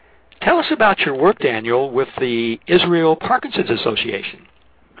 Tell us about your work, Daniel, with the Israel Parkinson's Association.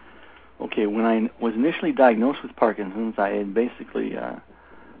 Okay, when I was initially diagnosed with Parkinson's, I had basically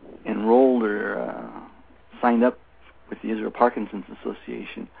enrolled or signed up with the Israel Parkinson's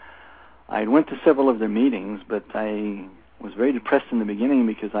Association. I went to several of their meetings, but I was very depressed in the beginning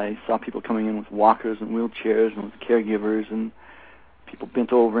because I saw people coming in with walkers and wheelchairs and with caregivers and people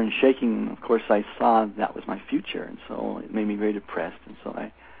bent over and shaking. And of course, I saw that was my future, and so it made me very depressed. And so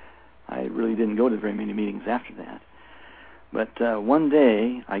I really didn't go to very many meetings after that. But one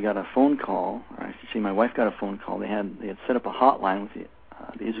day, I got a phone call, or I should say my wife got a phone call. They had set up a hotline with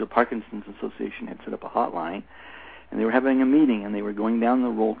the Israel Parkinson's Association had set up a hotline, and they were having a meeting, and they were going down the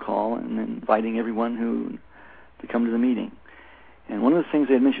roll call and inviting everyone to come to the meeting. And one of the things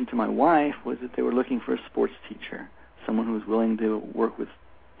they had mentioned to my wife was that they were looking for a sports teacher, someone who was willing to work with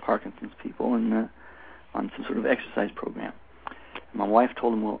Parkinson's people and on some sort of exercise program. And my wife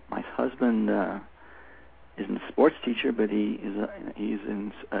told him, well, my husband isn't a sports teacher, but he's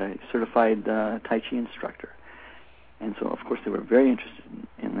a certified Tai Chi instructor. And so, of course, they were very interested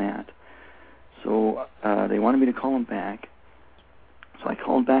in that. So they wanted me to call him back. So I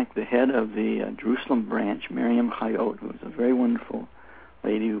called back the head of the Jerusalem branch, Miriam Chayot, who is a very wonderful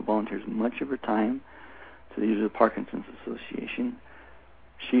lady who volunteers much of her time to the Israel Parkinson's Association.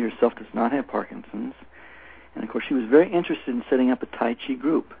 She herself does not have Parkinson's. And, of course, she was very interested in setting up a Tai Chi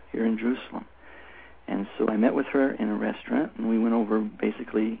group here in Jerusalem. And so I met with her in a restaurant, and we went over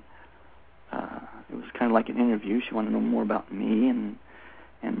basically, it was kind of like an interview. She wanted to know more about me and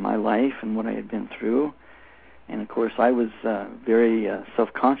my life and what I had been through. And, of course, I was very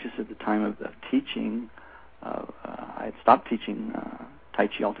self-conscious at the time of teaching. I had stopped teaching Tai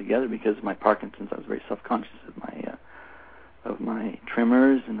Chi altogether because of my Parkinson's. I was very self-conscious of my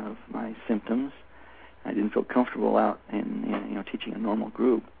tremors and of my symptoms. I didn't feel comfortable out in teaching a normal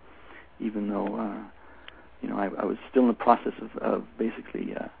group, even though I was still in the process of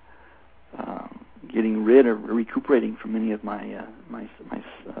basically getting rid or recuperating from many of my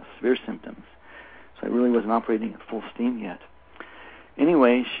severe symptoms. So I really wasn't operating at full steam yet.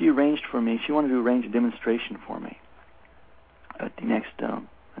 Anyway, she arranged for me. She wanted to arrange a demonstration for me at the next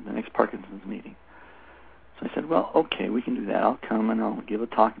Parkinson's meeting. So I said, well, okay, we can do that. I'll come and I'll give a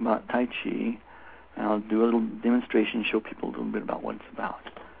talk about Tai Chi, and I'll do a little demonstration and show people a little bit about what it's about.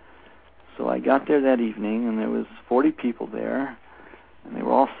 So I got there that evening, and there was 40 people there, and they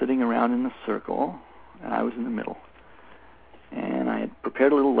were all sitting around in a circle, and I was in the middle. And I had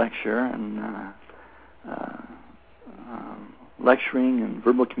prepared a little lecture, and lecturing and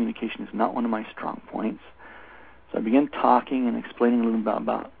verbal communication is not one of my strong points. So I began talking and explaining a little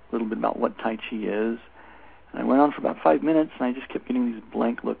bit about what Tai Chi is. And I went on for about 5 minutes, and I just kept getting these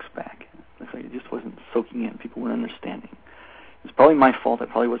blank looks back. It looks like it just wasn't soaking in. People weren't understanding. It's probably my fault. I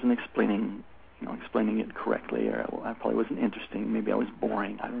probably wasn't explaining it correctly, or I probably wasn't interesting. Maybe I was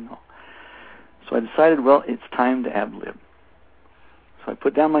boring. I don't know. So I decided, well, it's time to ad lib. So I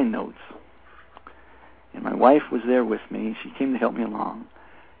put down my notes, and my wife was there with me. She came to help me along,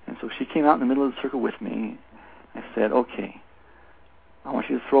 and so she came out in the middle of the circle with me. I said, okay, I want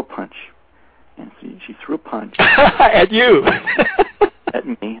you to throw a punch. And she threw a punch. At you. At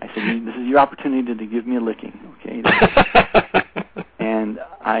me. I said, this is your opportunity to give me a licking, okay? And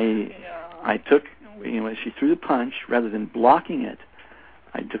I took, as she threw the punch, rather than blocking it,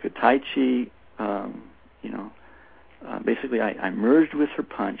 I took a Tai Chi, basically I merged with her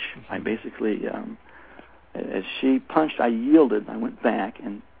punch. I basically, as she punched, I yielded. I went back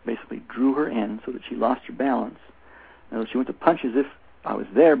and basically drew her in so that she lost her balance. And she went to punch as if I was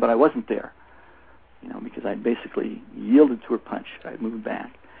there, but I wasn't there. Because I basically yielded to her punch. I moved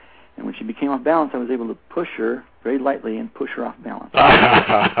back. And when she became off balance, I was able to push her very lightly and push her off balance.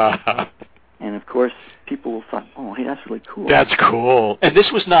 And, of course, people thought, oh, hey, that's really cool. That's cool. And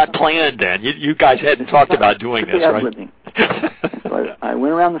this was not planned then. You guys hadn't talked about doing this, right? So I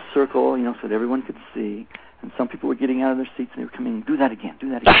went around the circle, so that everyone could see. And some people were getting out of their seats, and they were coming, do that again.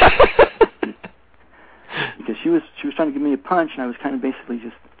 Because she was trying to give me a punch, and I was kind of basically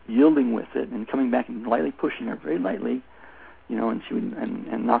just yielding with it and coming back and lightly pushing her, very lightly, and she would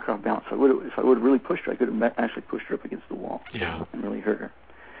and knock her off balance. So if I would have really pushed her, I could have actually pushed her up against the wall and really hurt her.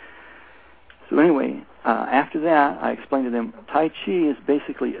 So anyway, after that, I explained to them, Tai Chi is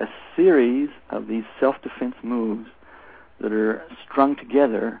basically a series of these self-defense moves that are strung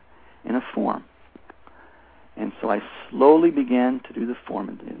together in a form. And so I slowly began to do the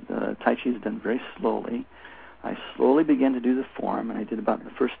form. The Tai Chi is done very slowly. I slowly began to do the form, and I did about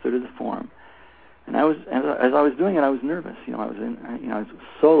the first third of the form. And as I was doing it, I was nervous. I was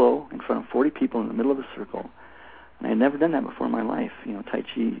solo in front of 40 people in the middle of a circle, and I had never done that before in my life. Tai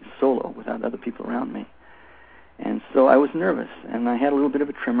Chi solo without other people around me. And so I was nervous, and I had a little bit of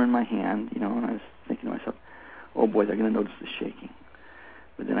a tremor in my hand, and I was thinking to myself, oh boy, they're going to notice the shaking.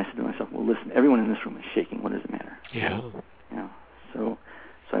 But then I said to myself, well, listen, everyone in this room is shaking. What does it matter? Yeah. So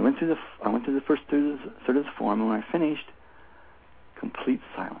I went through the first third of the form, and when I finished, complete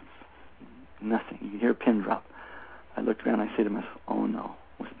silence. Nothing. You could hear a pin drop. I looked around, and I said to myself, oh no,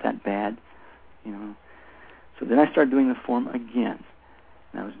 was it that bad? So then I started doing the form again.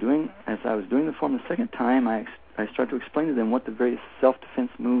 And as I was doing the form the second time, I started to explain to them what the various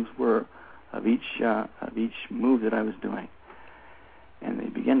self-defense moves were of each move that I was doing. And they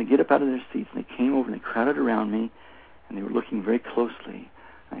began to get up out of their seats, and they came over and they crowded around me, and they were looking very closely.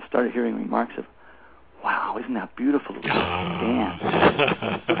 And I started hearing remarks of, wow, isn't that beautiful to dance?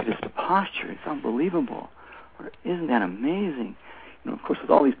 Look at his posture, it's unbelievable. Or isn't that amazing? Of course, with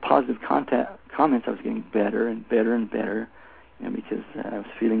all these positive comments, I was getting better and better and better, because I was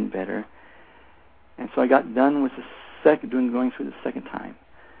feeling better. And so I got done with going through the second time.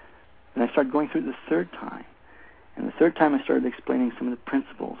 And I started going through the third time. And the third time I started explaining some of the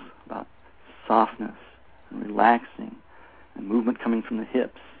principles about softness and relaxing and movement coming from the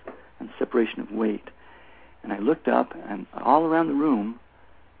hips and separation of weight. And I looked up, and all around the room,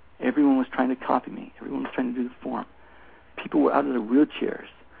 everyone was trying to copy me. Everyone was trying to do the form. People were out of their wheelchairs.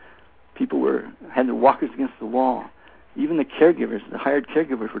 People had their walkers against the wall. Even the caregivers, the hired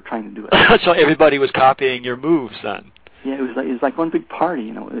caregivers, were trying to do it. So everybody was copying your moves then. Yeah, it was like one big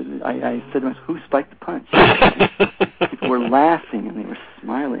party. I said to myself, "Who spiked the punch?" People were laughing and they were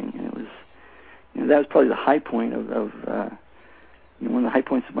smiling, and it was, that was probably the high point of one of the high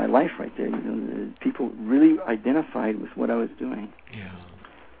points of my life right there. People really identified with what I was doing. Yeah.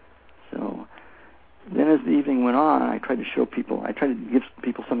 So then, as the evening went on, I tried to give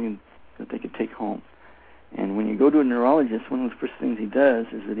people something that they could take home. And when you go to a neurologist, one of the first things he does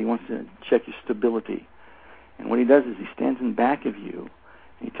is that he wants to check your stability. And what he does is he stands in back of you,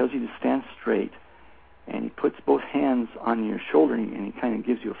 and he tells you to stand straight, and he puts both hands on your shoulder, and he kind of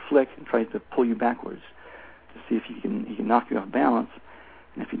gives you a flick and tries to pull you backwards to see if he can knock you off balance.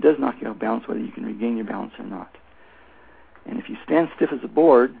 And if he does knock you off balance, whether you can regain your balance or not. And if you stand stiff as a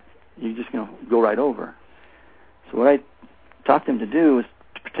board, you're just going to go right over. So what I taught them to do is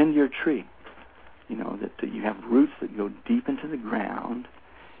to pretend you're a tree. You know, that you have roots that go deep into the ground,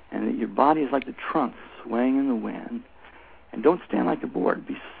 and that your body is like the trunk swaying in the wind. And don't stand like a board.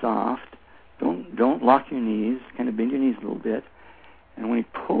 Be soft. Don't lock your knees. Kind of bend your knees a little bit. And when he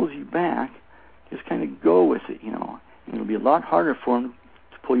pulls you back, just kind of go with it, you know. And it'll be a lot harder for him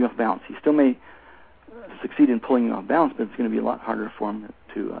to pull you off balance. He still may succeed in pulling you off balance, but it's going to be a lot harder for him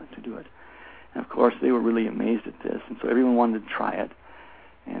to do it. And of course, they were really amazed at this, and so everyone wanted to try it.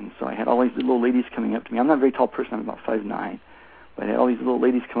 And so I had all these little ladies coming up to me. I'm not a very tall person. I'm about 5'9", but I had all these little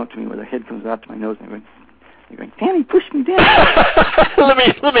ladies come up to me where their head comes out to my nose, and they're going, Danny, push me down. let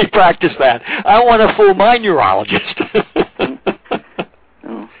me practice that. I want to fool my neurologist.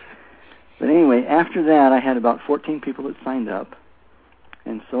 Oh. But anyway, after that, I had about 14 people that signed up,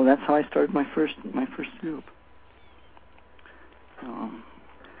 and so that's how I started my first group.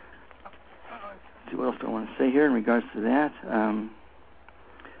 See what else do I want to say here in regards to that.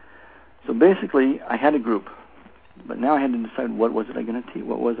 So basically, I had a group, but now I had to decide what was I going to teach.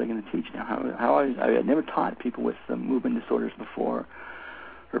 What was I going to teach now? I had never taught people with movement disorders before,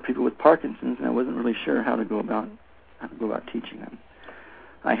 or people with Parkinson's, and I wasn't really sure how to go about teaching them.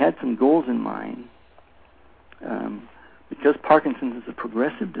 I had some goals in mind. Because Parkinson's is a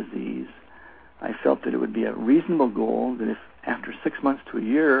progressive disease, I felt that it would be a reasonable goal that if after 6 months to a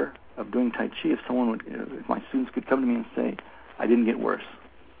year of doing Tai Chi, if my students could come to me and say, I didn't get worse.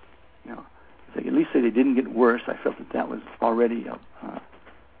 You know, if they could at least say they didn't get worse, I felt that was already a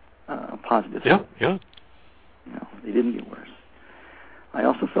positive. Yeah. You know, they didn't get worse. I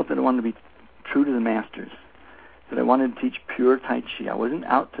also felt that I wanted to be true to the masters, that I wanted to teach pure Tai Chi. I wasn't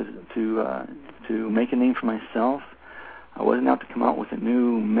out to make a name for myself. I wasn't out to come out with a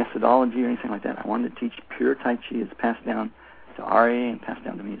new methodology or anything like that. I wanted to teach pure Tai Chi as passed down to RA and passed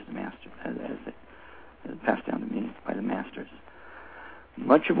down to me as the master, as passed down to me by the masters.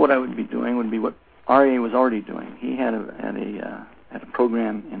 Much of what I would be doing would be what RA was already doing. He had a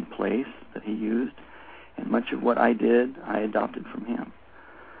program in place that he used, and much of what I did, I adopted from him.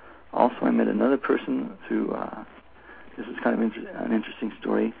 Also, I met another person who, this is kind of an interesting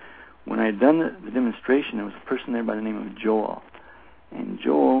story. When I had done the demonstration, there was a person there by the name of Joel. And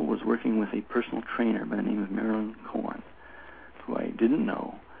Joel was working with a personal trainer by the name of Marilyn Cohen, who I didn't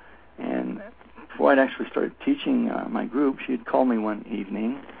know. And before I'd actually started teaching my group, she had called me one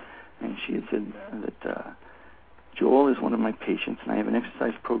evening, and she had said that Joel is one of my patients, and I have an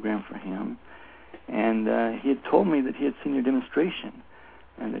exercise program for him. And he had told me that he had seen your demonstration,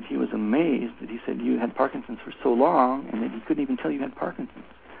 and that he was amazed that he said you had Parkinson's for so long, and that he couldn't even tell you had Parkinson's.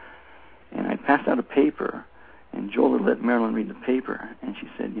 And I passed out a paper, and Joel had let Marilyn read the paper, and she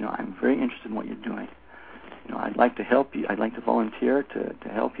said, you know, I'm very interested in what you're doing. You know, I'd like to help you. I'd like to volunteer to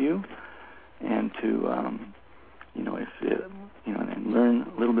help you, and to, you know, and learn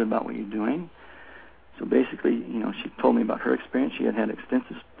a little bit about what you're doing. So basically, you know, she told me about her experience. She had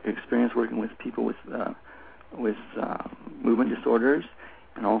extensive experience working with people with movement disorders,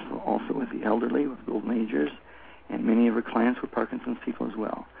 and also with the elderly, with golden agers, and many of her clients were Parkinson's people as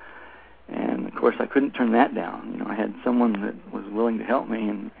well. And of course, I couldn't turn that down. You know, I had someone that was willing to help me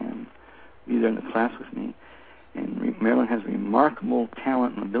and be there in the class with me. And Marilyn has remarkable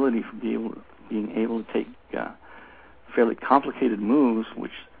talent and ability for being able to take fairly complicated moves,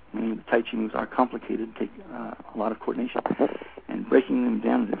 which many of the Tai Chi moves are complicated, take a lot of coordination, and breaking them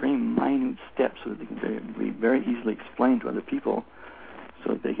down into very minute steps so that they can be very easily explained to other people,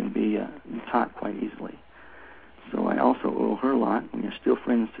 so that they can be taught quite easily. So I also owe her a lot. We are still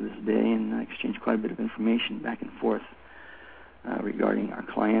friends to this day, and exchange quite a bit of information back and forth regarding our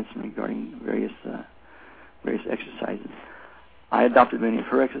clients and regarding various exercises. I adopted many of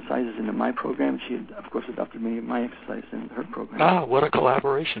her exercises into my program. She had, of course, adopted many of my exercises into her program. Ah, what a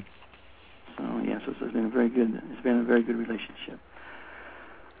collaboration! So yes, it's been a very good relationship.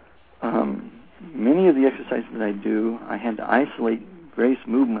 Many of the exercises that I do, I had to isolate various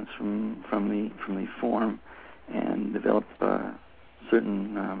movements from the form and develop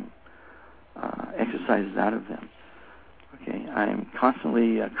certain exercises out of them. Okay, I am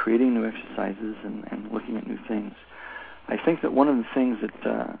constantly creating new exercises and looking at new things. I think that one of the things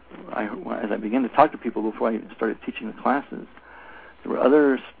that as I began to talk to people before I started teaching the classes, There were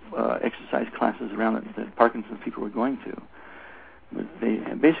other exercise classes around that Parkinson's people were going to, but they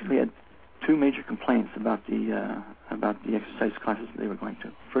basically had two major complaints about the exercise classes that they were going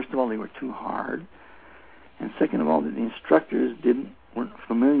to. First of all, they were too hard, and second of all, that the instructors weren't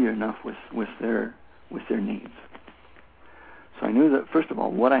familiar enough with their needs. So I knew that first of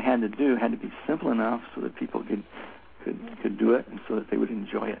all, what I had to do had to be simple enough so that people could do it, and so that they would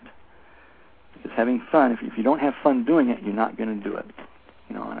enjoy it. Because having fun, if you don't have fun doing it, you're not going to do it.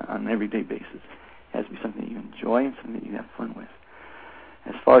 On an everyday basis, it has to be something that you enjoy and something that you have fun with.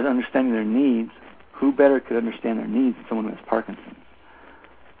 As far as understanding their needs, who better could understand their needs than someone who has Parkinson's?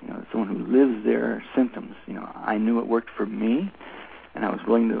 Someone who lives their symptoms. I knew what worked for me, and I was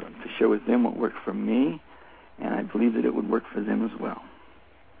willing to share with them what worked for me, and I believed that it would work for them as well.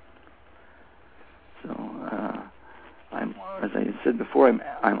 So, as I said before,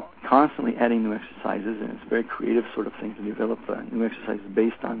 I'm constantly adding new exercises, and it's a very creative sort of thing to develop new exercises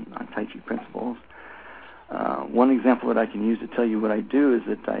based on Tai Chi principles. One example that I can use to tell you what I do is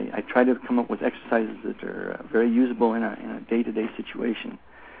that I try to come up with exercises that are very usable in a day-to-day situation.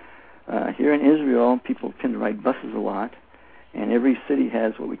 Here in Israel, people tend to ride buses a lot, and every city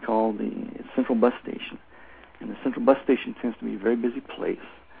has what we call the central bus station. And the central bus station tends to be a very busy place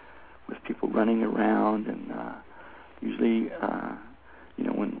with people running around, and usually,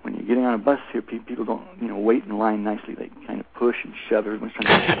 when you're getting on a bus here, people don't, wait in line nicely. They kind of push and shove. Everyone's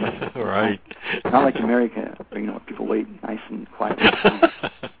trying to get the bus. Right. Not like America, where, people wait nice and quietly.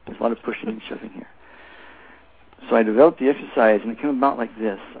 There's a lot of pushing and shoving here. So I developed the exercise, and it came about like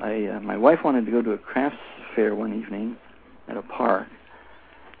this. My wife wanted to go to a crafts fair one evening at a park,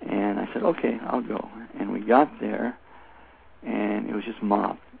 and I said, okay, I'll go. And we got there, and it was just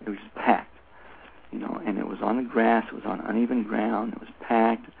mobbed. It was just packed. And it was on the grass, it was on uneven ground, it was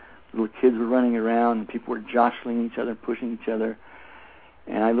packed, little kids were running around, and people were jostling each other, pushing each other.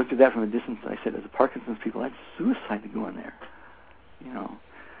 And I looked at that from a distance, and I said, as a Parkinson's people, that's suicide to go in there,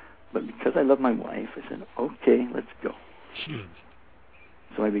 But because I love my wife, I said, okay, let's go.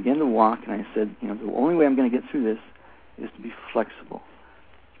 So I began to walk, and I said, the only way I'm going to get through this is to be flexible.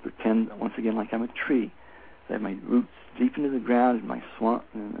 Pretend, once again, like I'm a tree. I have my roots deep into the ground, and my swamp,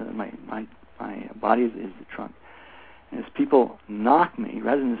 my body is the trunk. And as people knock me,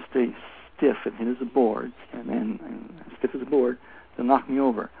 rather than stay stiff and hit as a board, and stiff as a board, they'll knock me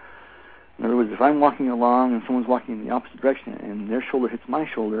over. In other words, if I'm walking along and someone's walking in the opposite direction and their shoulder hits my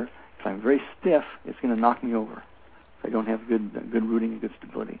shoulder, if I'm very stiff, it's going to knock me over. If I don't have good rooting and good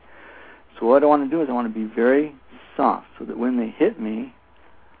stability. So what I want to do is I want to be very soft, so that when they hit me,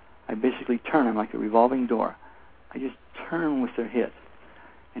 I basically turn. I'm like a revolving door. I just turn with their hit,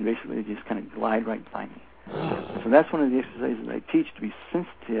 and basically they just kind of glide right by me. So that's one of the exercises I teach, to be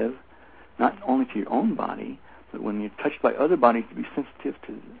sensitive, not only to your own body, but when you're touched by other bodies, to be sensitive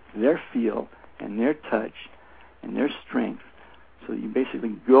to their feel and their touch and their strength. So you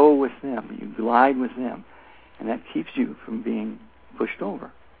basically go with them, you glide with them, and that keeps you from being pushed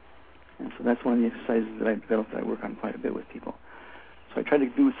over. And so that's one of the exercises that I developed that I work on quite a bit with people. So I try to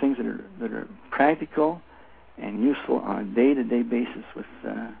do things that are practical and useful on a day-to-day basis with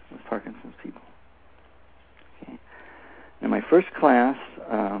Parkinson's people. Okay. Now my first class,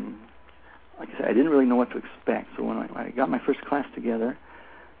 like I said, I didn't really know what to expect. So when I got my first class together,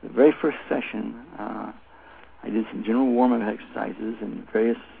 the very first session, I did some general warm-up exercises and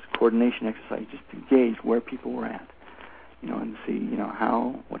various coordination exercises just to gauge where people were at, and see,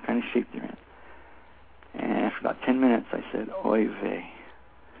 what kind of shape they're in. And after about 10 minutes, I said, oy vey.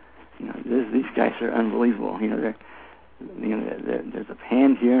 These guys are unbelievable. There's a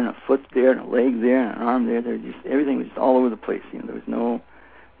hand here and a foot there and a leg there and an arm there. Everything was just all over the place. There was no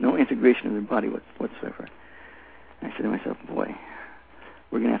integration of their body whatsoever. And I said to myself, boy,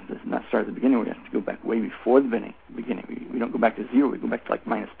 we're going to have to not start at the beginning. We're going to have to go back way before the beginning. We don't go back to zero. We go back to like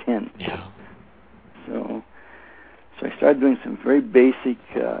 -10. Yeah. So I started doing some very basic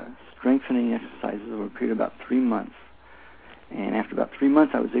strengthening exercises over a period of about 3 months. And after about 3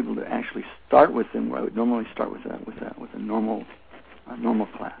 months, I was able to actually start with them where I would normally start with a normal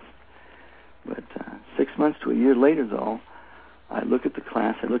class. But 6 months to a year later, though, I look at the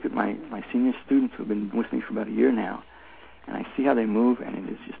class. I look at my senior students who have been with me for about a year now, and I see how they move, and it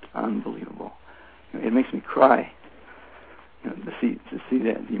is just unbelievable. It makes me cry. To see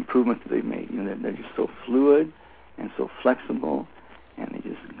the improvement that they've made. They're just so fluid and so flexible, and they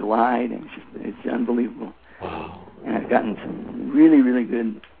just glide, and it's unbelievable. Wow. And I've gotten some really, really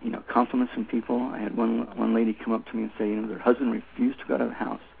good, compliments from people. I had one lady come up to me and say, their husband refused to go out of the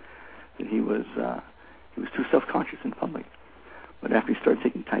house, that he was too self-conscious in public. But after he started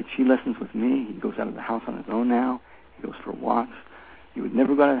taking Tai Chi lessons with me, he goes out of the house on his own now. He goes for walks. He would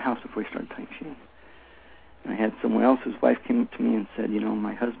never go out of the house before he started Tai Chi. And I had someone else, his wife came up to me and said,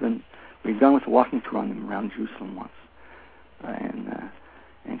 my husband, we'd gone with a walking tour on them around Jerusalem once. And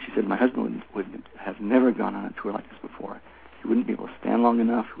she said, my husband would have never gone on a tour like this before. He wouldn't be able to stand long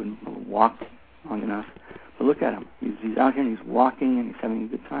enough. He wouldn't be able to walk long enough. But look at him. He's out here and he's walking and he's having a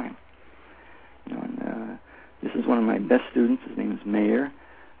good time. This is one of my best students. His name is Mayer,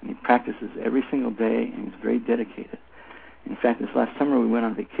 and he practices every single day, and he's very dedicated. In fact, this last summer we went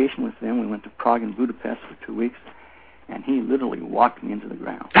on vacation with them. We went to Prague and Budapest for 2 weeks, and he literally walked me into the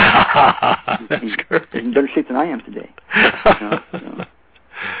ground. He's in better shape than I am today.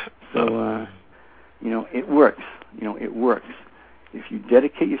 It works. It works. If you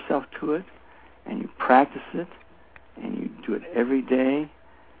dedicate yourself to it, and you practice it, and you do it every day,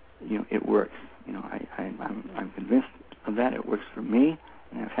 it works. I'm convinced of that. It works for me,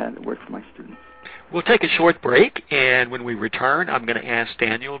 and I've had it work for my students. We'll take a short break, and when we return, I'm going to ask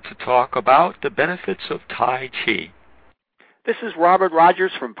Daniel to talk about the benefits of Tai Chi. This is Robert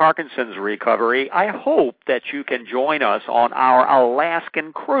Rogers from Parkinson's Recovery. I hope that you can join us on our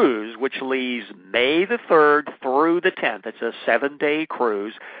Alaskan cruise, which leaves May the 3rd through the 10th. It's a 7-day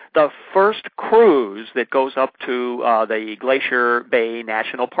cruise. The first cruise that goes up to the Glacier Bay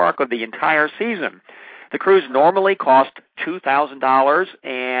National Park of the entire season. The cruise normally costs $2,000,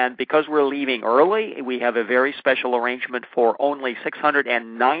 and because we're leaving early, we have a very special arrangement for only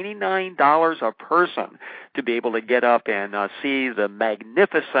 $699 a person to be able to get up and see the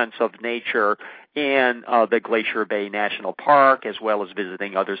magnificence of nature in the Glacier Bay National Park, as well as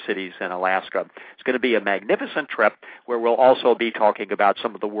visiting other cities in Alaska. It's going to be a magnificent trip where we'll also be talking about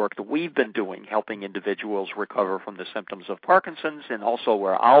some of the work that we've been doing, helping individuals recover from the symptoms of Parkinson's, and also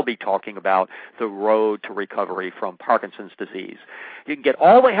where I'll be talking about the road to recovery from Parkinson's disease. You can get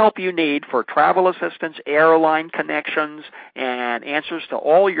all the help you need for travel assistance, airline connections, and answers to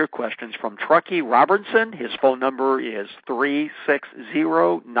all your questions from Truckee Robertson. His phone number is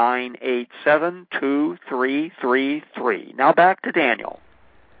 360-987-2333. Now back to Daniel.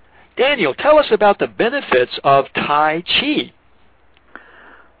 Daniel, tell us about the benefits of Tai Chi.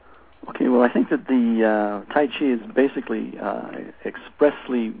 Okay, well, I think that the Tai Chi is basically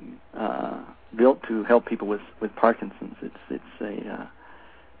expressly built to help people with Parkinson's. It's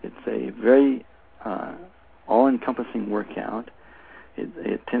a very all-encompassing workout.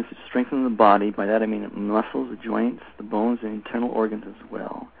 It tends to strengthen the body. By that I mean the muscles, the joints, the bones, and internal organs as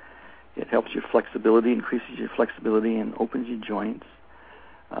well. It helps your flexibility, increases your flexibility, and opens your joints.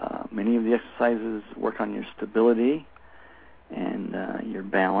 Many of the exercises work on your stability and your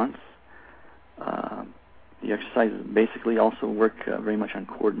balance. The exercises basically also work very much on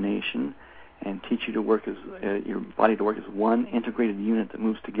coordination and teach you to work as your body to work as one integrated unit that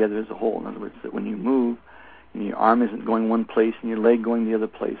moves together as a whole. In other words, that when you move, your arm isn't going one place and your leg going the other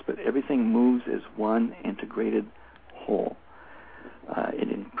place, but everything moves as one integrated whole. It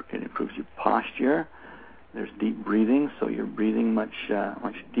improves your posture. There's deep breathing, so you're breathing much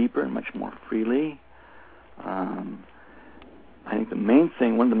deeper and much more freely. I think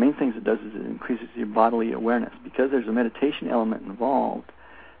one of the main things it does is it increases your bodily awareness. Because there's a meditation element involved,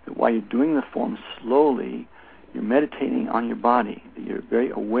 that while you're doing the form slowly, you're meditating on your body. You're very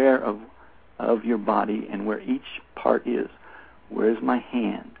aware of your body and where each part is. Where is my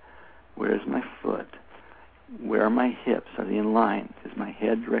hand? Where is my foot? Where are my hips? Are they in line? Is my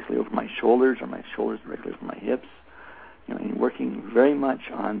head directly over my shoulders? Are my shoulders directly over my hips? And you're working very much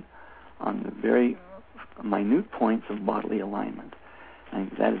on the very minute points of bodily alignment. I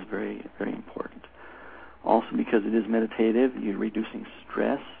think that is very, very important. Also, because it is meditative, you're reducing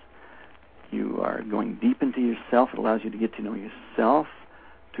stress. You are going deep into yourself. It allows you to get to know yourself,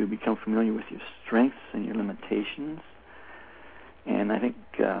 to become familiar with your strengths and your limitations. And I think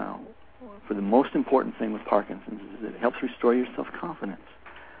for the most important thing with Parkinson's is that it helps restore your self-confidence,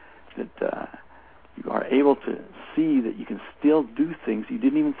 that you are able to see that you can still do things you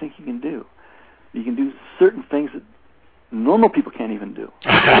didn't even think you can do. You can do certain things that normal people can't even do.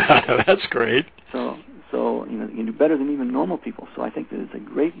 That's great. So you can do better than even normal people. So I think that it's a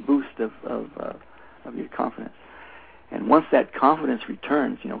great boost of your confidence. And once that confidence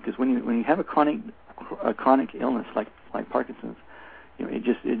returns, because when you have a chronic illness like Parkinson's, it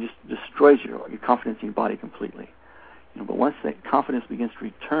just destroys your confidence in your body completely. But once that confidence begins to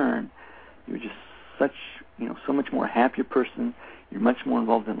return, you're just so much more happier person. You're much more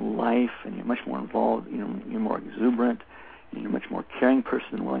involved in life, and you're much more involved. You're more exuberant, and you're a much more caring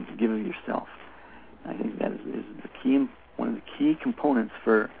person and willing to give of yourself. And I think that is the key, one of the key components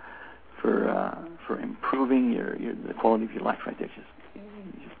for improving the quality of your life. Right there, just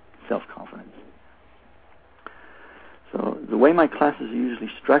self-confidence. So the way my classes are usually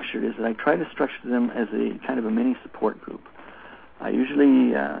structured is that I try to structure them as a kind of a mini support group. I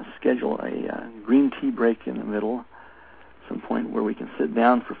usually schedule a green tea break in the middle, some point where we can sit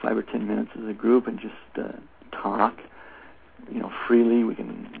down for 5 or 10 minutes as a group and just talk, freely. We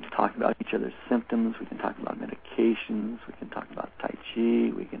can talk about each other's symptoms. We can talk about medications. We can talk about Tai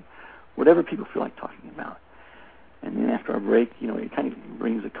Chi. We can, whatever people feel like talking about. And then after our break, it kind of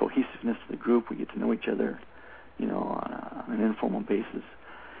brings a cohesiveness to the group. We get to know each other, on an informal basis.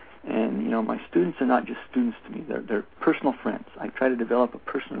 And, my students are not just students to me. They're personal friends. I try to develop a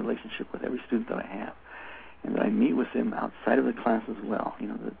personal relationship with every student that I have, and that I meet with them outside of the class as well.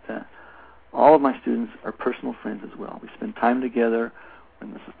 That all of my students are personal friends as well. We spend time together. We're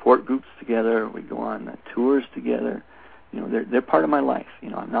in the support groups together. We go on tours together. They're part of my life.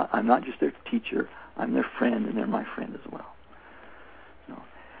 I'm not just their teacher. I'm their friend, and they're my friend as well.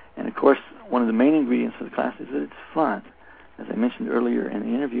 And of course, one of the main ingredients of the class is that it's fun. As I mentioned earlier in the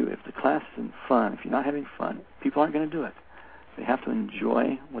interview, if the class isn't fun, if you're not having fun, people aren't going to do it. They have to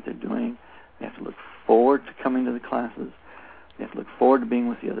enjoy what they're doing. They have to look forward to coming to the classes. They have to look forward to being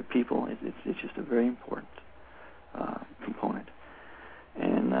with the other people. It's just a very important component.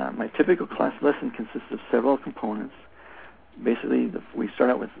 And my typical class lesson consists of several components. Basically, we start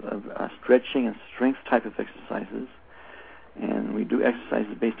out with stretching and strength type of exercises. And we do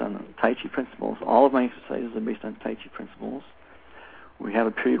exercises based on the Tai Chi principles. All of my exercises are based on Tai Chi principles. We have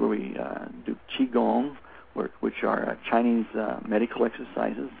a period where we do Qigong, which are Chinese medical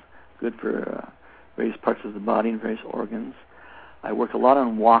exercises, good for various parts of the body and various organs. I work a lot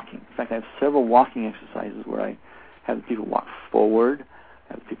on walking. In fact, I have several walking exercises where I have the people walk forward,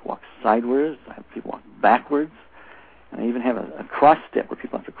 I have the people walk sideways, I have people walk backwards, and I even have a cross step where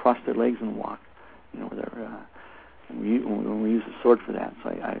people have to cross their legs and walk, with their when we use the sword for that. So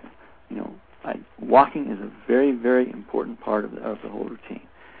walking is a very, very important part of the whole routine.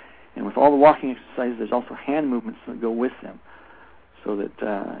 And with all the walking exercises, there's also hand movements that go with them, so that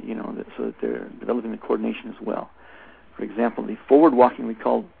so that they're developing the coordination as well. For example, the forward walking we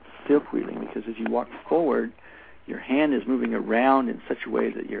call silk wheeling, because as you walk forward, your hand is moving around in such a way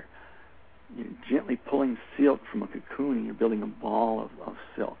that you're gently pulling silk from a cocoon and you're building a ball of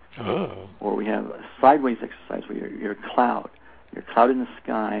silk. Oh. Or we have a sideways exercise where you're a cloud. You're a cloud in the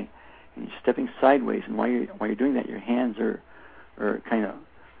sky and you're stepping sideways, and while you're doing that, your hands are kind of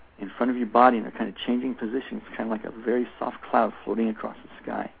in front of your body and they're kind of changing positions, kind of like a very soft cloud floating across the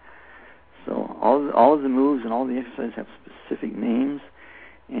sky. So all of the moves and all of the exercises have specific names,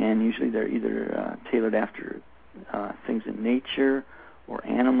 and usually they're either tailored after things in nature or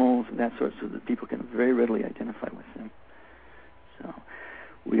animals of that sort, so that people can very readily identify with them. So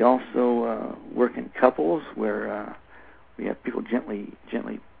we also work in couples where we have people gently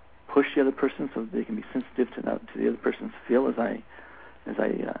push the other person so that they can be sensitive to the other person's feel. As I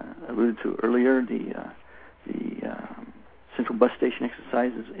alluded to earlier, the central bus station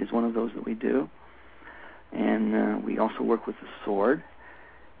exercise is one of those that we do. And we also work with the sword.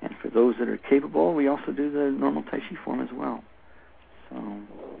 And for those that are capable, we also do the normal Tai Chi form as well.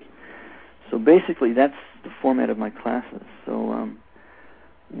 So basically, that's the format of my classes. So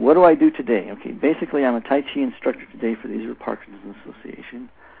what do I do today? Okay, basically, I'm a Tai Chi instructor today for the Israel Parkinsons Association.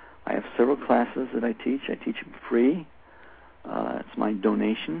 I have several classes that I teach. I teach them free. It's my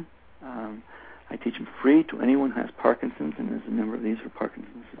donation. I teach them free to anyone who has Parkinson's and is a member of the Israel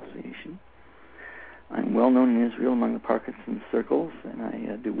Parkinsons Association. I'm well known in Israel among the Parkinson's circles, and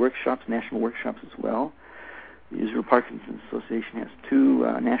I do workshops, national workshops as well. The Israel Parkinsons Association has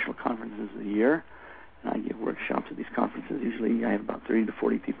 2 national conferences a year, and I give workshops at these conferences. Usually I have about 30 to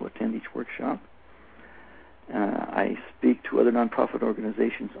 40 people attend each workshop. I speak to other nonprofit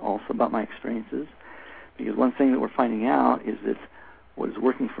organizations also about my experiences, because one thing that we're finding out is that what is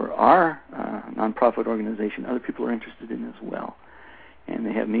working for our nonprofit organization, other people are interested in as well. And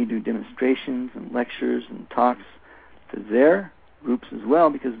they have me do demonstrations and lectures and talks to their groups as well,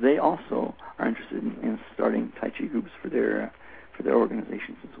 because they also are interested in starting Tai Chi groups for their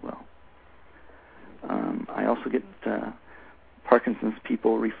organizations as well. I also get Parkinson's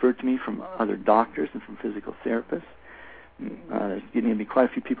people referred to me from other doctors and from physical therapists. There's getting to be quite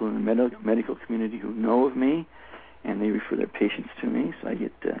a few people in the medical community who know of me, and they refer their patients to me. So I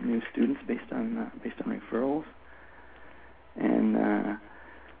get new students based on referrals. And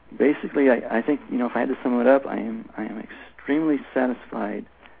basically, I think if I had to sum it up, I am extremely satisfied,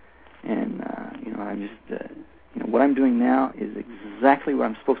 and I'm just what I'm doing now is exactly what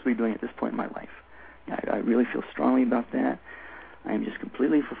I'm supposed to be doing at this point in my life. I really feel strongly about that. I am just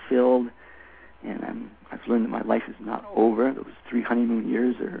completely fulfilled, and I've learned that my life is not over. Those 3 honeymoon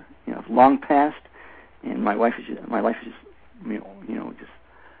years have long passed, and my life is just just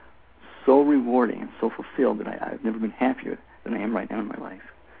so rewarding and so fulfilled that I've never been happier than I am right now in my life.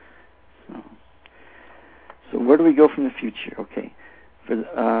 So where do we go from the future? Okay.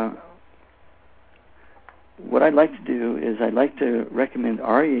 What I'd like to do is I'd like to recommend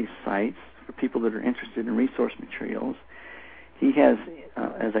REA's sites for people that are interested in resource materials. He has,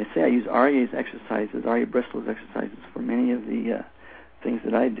 as I say, I use REA's exercises, REA Bristol's exercises for many of the things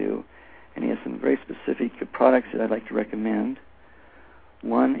that I do, and he has some very specific products that I'd like to recommend.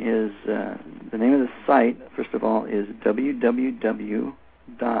 One is, the name of the site, first of all, is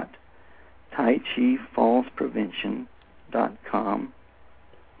www.taichifallsprevention.com.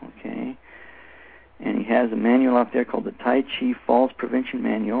 Okay. And he has a manual out there called the Tai Chi Falls Prevention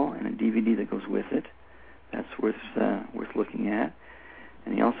Manual and a DVD that goes with it. That's worth looking at.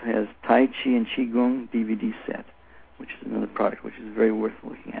 And he also has Tai Chi and Qigong DVD set, which is another product which is very worth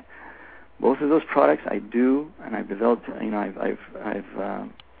looking at. Both of those products I do, and I've developed. I've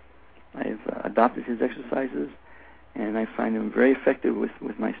adopted his exercises, and I find them very effective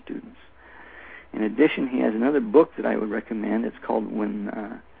with my students. In addition, he has another book that I would recommend. It's called When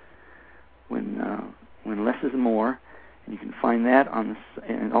Less Is More, and you can find that on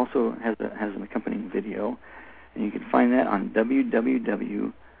and it also has an accompanying video, and you can find that on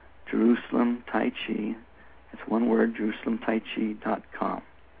www.JerusalemTaiChi. That's one word, JerusalemTaiChi.com.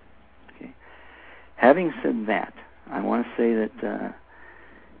 Okay. Having said that, I want to say that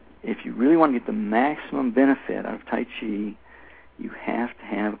if you really want to get the maximum benefit out of Tai Chi, you have to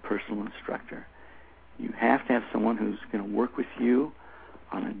have a personal instructor. You have to have someone who's going to work with you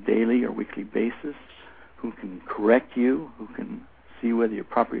on a daily or weekly basis, who can correct you, who can see whether you're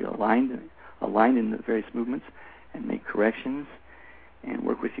properly aligned in the various movements and make corrections and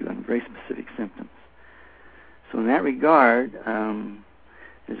work with you on very specific symptoms. So in that regard,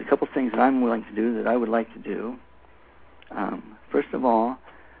 there's a couple things that I'm willing to do that I would like to do. First of all,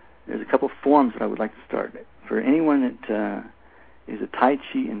 there's a couple forums that I would like to start. For anyone that is a Tai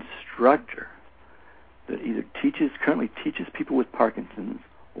Chi instructor that either currently teaches people with Parkinson's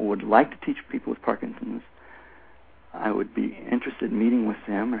or would like to teach people with Parkinson's, I would be interested in meeting with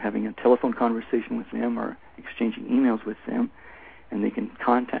them or having a telephone conversation with them or exchanging emails with them, and they can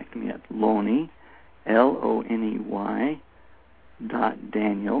contact me at Loney, Loney,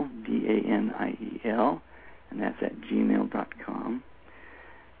 .Daniel, Daniel, and that's at gmail.com.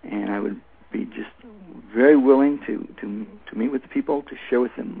 And I would be just very willing to meet with the people, to share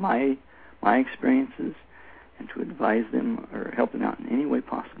with them my experiences, and to advise them or help them out in any way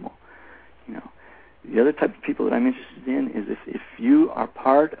possible. The other type of people that I'm interested in is if you are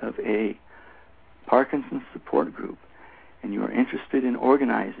part of a Parkinson's support group and you are interested in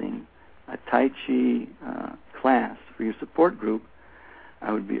organizing a Tai Chi class for your support group,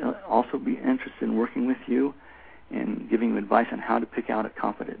 I would also be interested in working with you and giving you advice on how to pick out a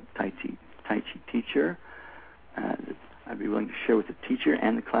competent Tai Chi teacher. I'd be willing to share with the teacher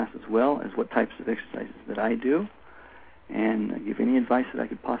and the class as well as what types of exercises that I do, and give any advice that I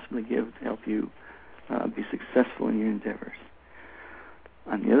could possibly give to help you be successful in your endeavors.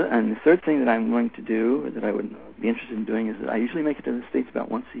 And the third thing that I'm going to do, that I would be interested in doing, is that I usually make it to the States about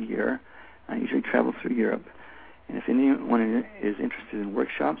once a year. I usually travel through Europe. And if anyone is interested in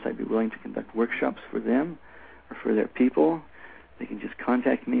workshops, I'd be willing to conduct workshops for them or for their people. They can just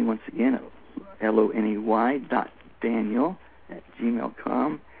contact me once again at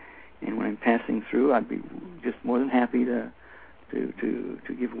loney.daniel@gmail.com. And when I'm passing through, I'd be just more than happy to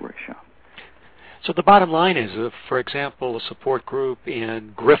give a workshop. So the bottom line is, if, for example, a support group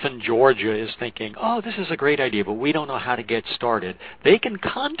in Griffin, Georgia is thinking, oh, this is a great idea, but we don't know how to get started, they can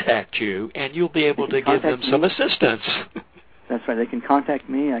contact you, and you'll be able to give them some assistance. That's right. They can contact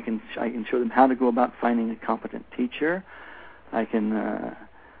me. I can show them how to go about finding a competent teacher. I can,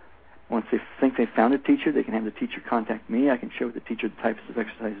 once they think they've found a teacher, they can have the teacher contact me. I can share with the teacher the types of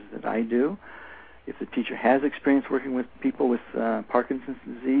exercises that I do. If the teacher has experience working with people with Parkinson's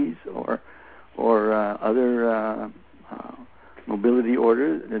disease or other mobility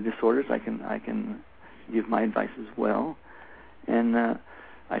disorders, I can give my advice as well. And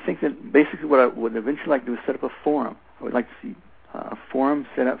I think that basically what I would eventually like to do is set up a forum. I would like to see a forum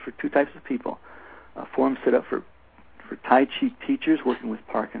set up for two types of people. A forum set up for Tai Chi teachers working with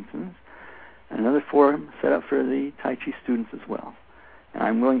Parkinson's, and another forum set up for the Tai Chi students as well. And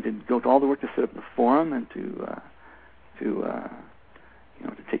I'm willing to go to all the work to set up the forum and to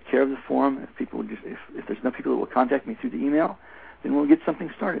take care of the forum. If there's enough people that will contact me through the email, then we'll get something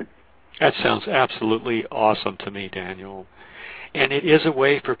started. That sounds absolutely awesome to me, Daniel. And it is a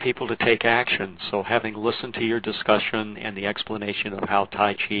way for people to take action. So having listened to your discussion and the explanation of how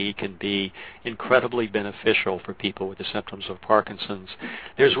Tai Chi can be incredibly beneficial for people with the symptoms of Parkinson's,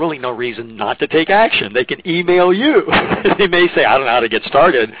 there's really no reason not to take action. They can email you. They may say, I don't know how to get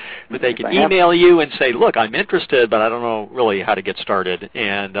started, but they can email you and say, look, I'm interested, but I don't know really how to get started,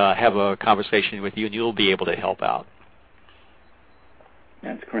 and have a conversation with you, and you'll be able to help out.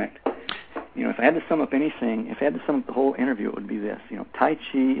 That's correct. If I had to sum up anything, if I had to sum up the whole interview, it would be this. Tai Chi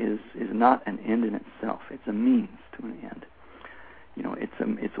is not an end in itself. It's a means to an end.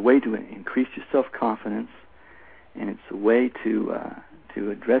 It's a way to increase your self-confidence, and it's a way to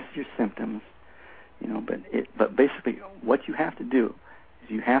address your symptoms. But basically, what you have to do is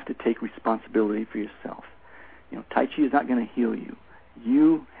you have to take responsibility for yourself. Tai Chi is not going to heal you.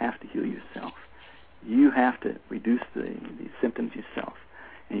 You have to heal yourself. You have to reduce the symptoms yourself.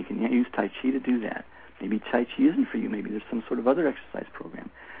 And you can use Tai Chi to do that. Maybe Tai Chi isn't for you. Maybe there's some sort of other exercise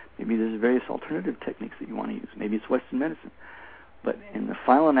program. Maybe there's various alternative techniques that you want to use. Maybe it's Western medicine. But in the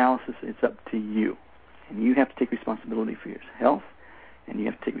final analysis, it's up to you. And you have to take responsibility for your health, and you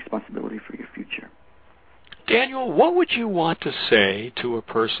have to take responsibility for your future. Daniel, what would you want to say to a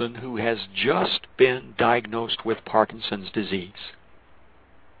person who has just been diagnosed with Parkinson's disease?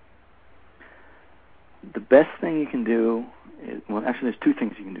 The best thing you can do is, well, actually, there's two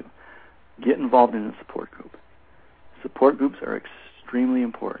things you can do. Get involved in a support group. Support groups are extremely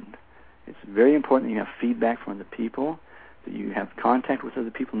important. It's very important that you have feedback from other people, that you have contact with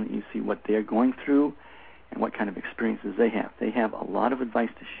other people, and that you see what they're going through and what kind of experiences they have. They have a lot of advice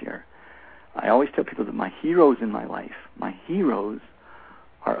to share. I always tell people that my heroes in my life, my heroes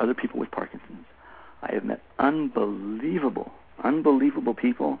are other people with Parkinson's. I have met unbelievable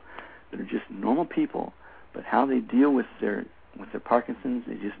people that are just normal people, but how they deal with their Parkinson's,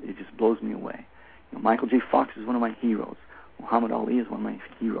 it just blows me away. Michael J. Fox is one of my heroes. Muhammad Ali is one of my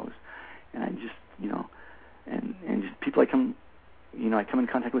heroes, and I just and just people I come in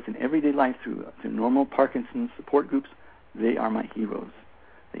contact with in everyday life through normal Parkinson's support groups. They are my heroes.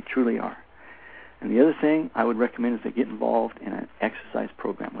 They truly are. And the other thing I would recommend is they get involved in an exercise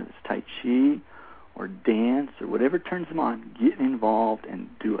program, whether it's Tai Chi or dance or whatever turns them on. Get involved and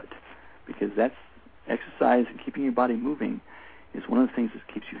do it, because that's exercise and keeping your body moving is one of the things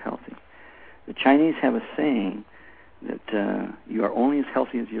that keeps you healthy. The Chinese have a saying that you are only as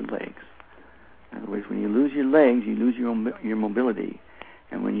healthy as your legs. In other words, when you lose your legs, you lose your mobility.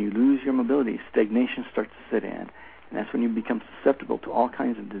 And when you lose your mobility, stagnation starts to set in. And that's when you become susceptible to all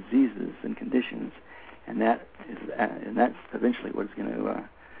kinds of diseases and conditions. And that's eventually what's going to,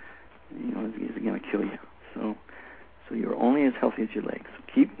 is going to kill you. So you're only as healthy as your legs. So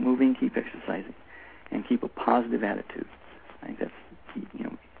keep moving, keep exercising, and keep a positive attitude. I think that's key.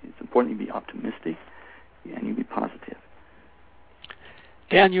 It's important you be optimistic and you be positive.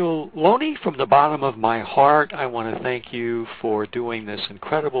 Daniel Loney, from the bottom of my heart, I want to thank you for doing this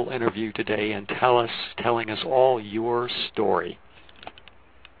incredible interview today and telling us all your story.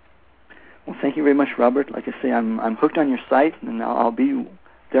 Well, thank you very much, Robert. Like I say, I'm hooked on your site, and I'll be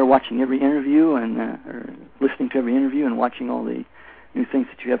there watching every interview and or listening to every interview and watching all the new things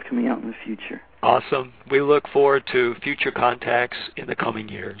that you have coming out in the future. Awesome. We look forward to future contacts in the coming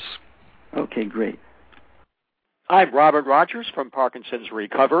years. Okay, great. I'm Robert Rogers from Parkinson's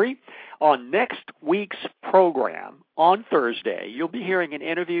Recovery. On next week's program, on Thursday, you'll be hearing an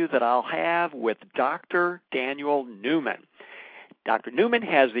interview that I'll have with Dr. Daniel Newman. Dr. Newman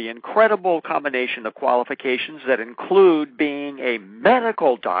has the incredible combination of qualifications that include being a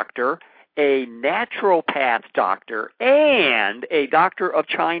medical doctor, a naturopath doctor, and a doctor of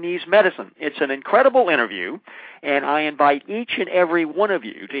Chinese medicine. It's an incredible interview, and I invite each and every one of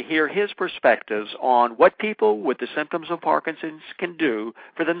you to hear his perspectives on what people with the symptoms of Parkinson's can do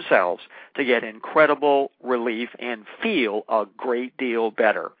for themselves to get incredible relief and feel a great deal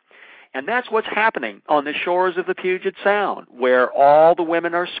better. And that's what's happening on the shores of the Puget Sound, where all the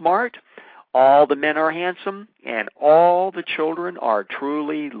women are smart, all the men are handsome, and all the children are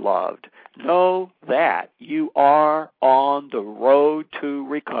truly loved. Know that you are on the road to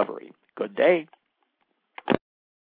recovery. Good day.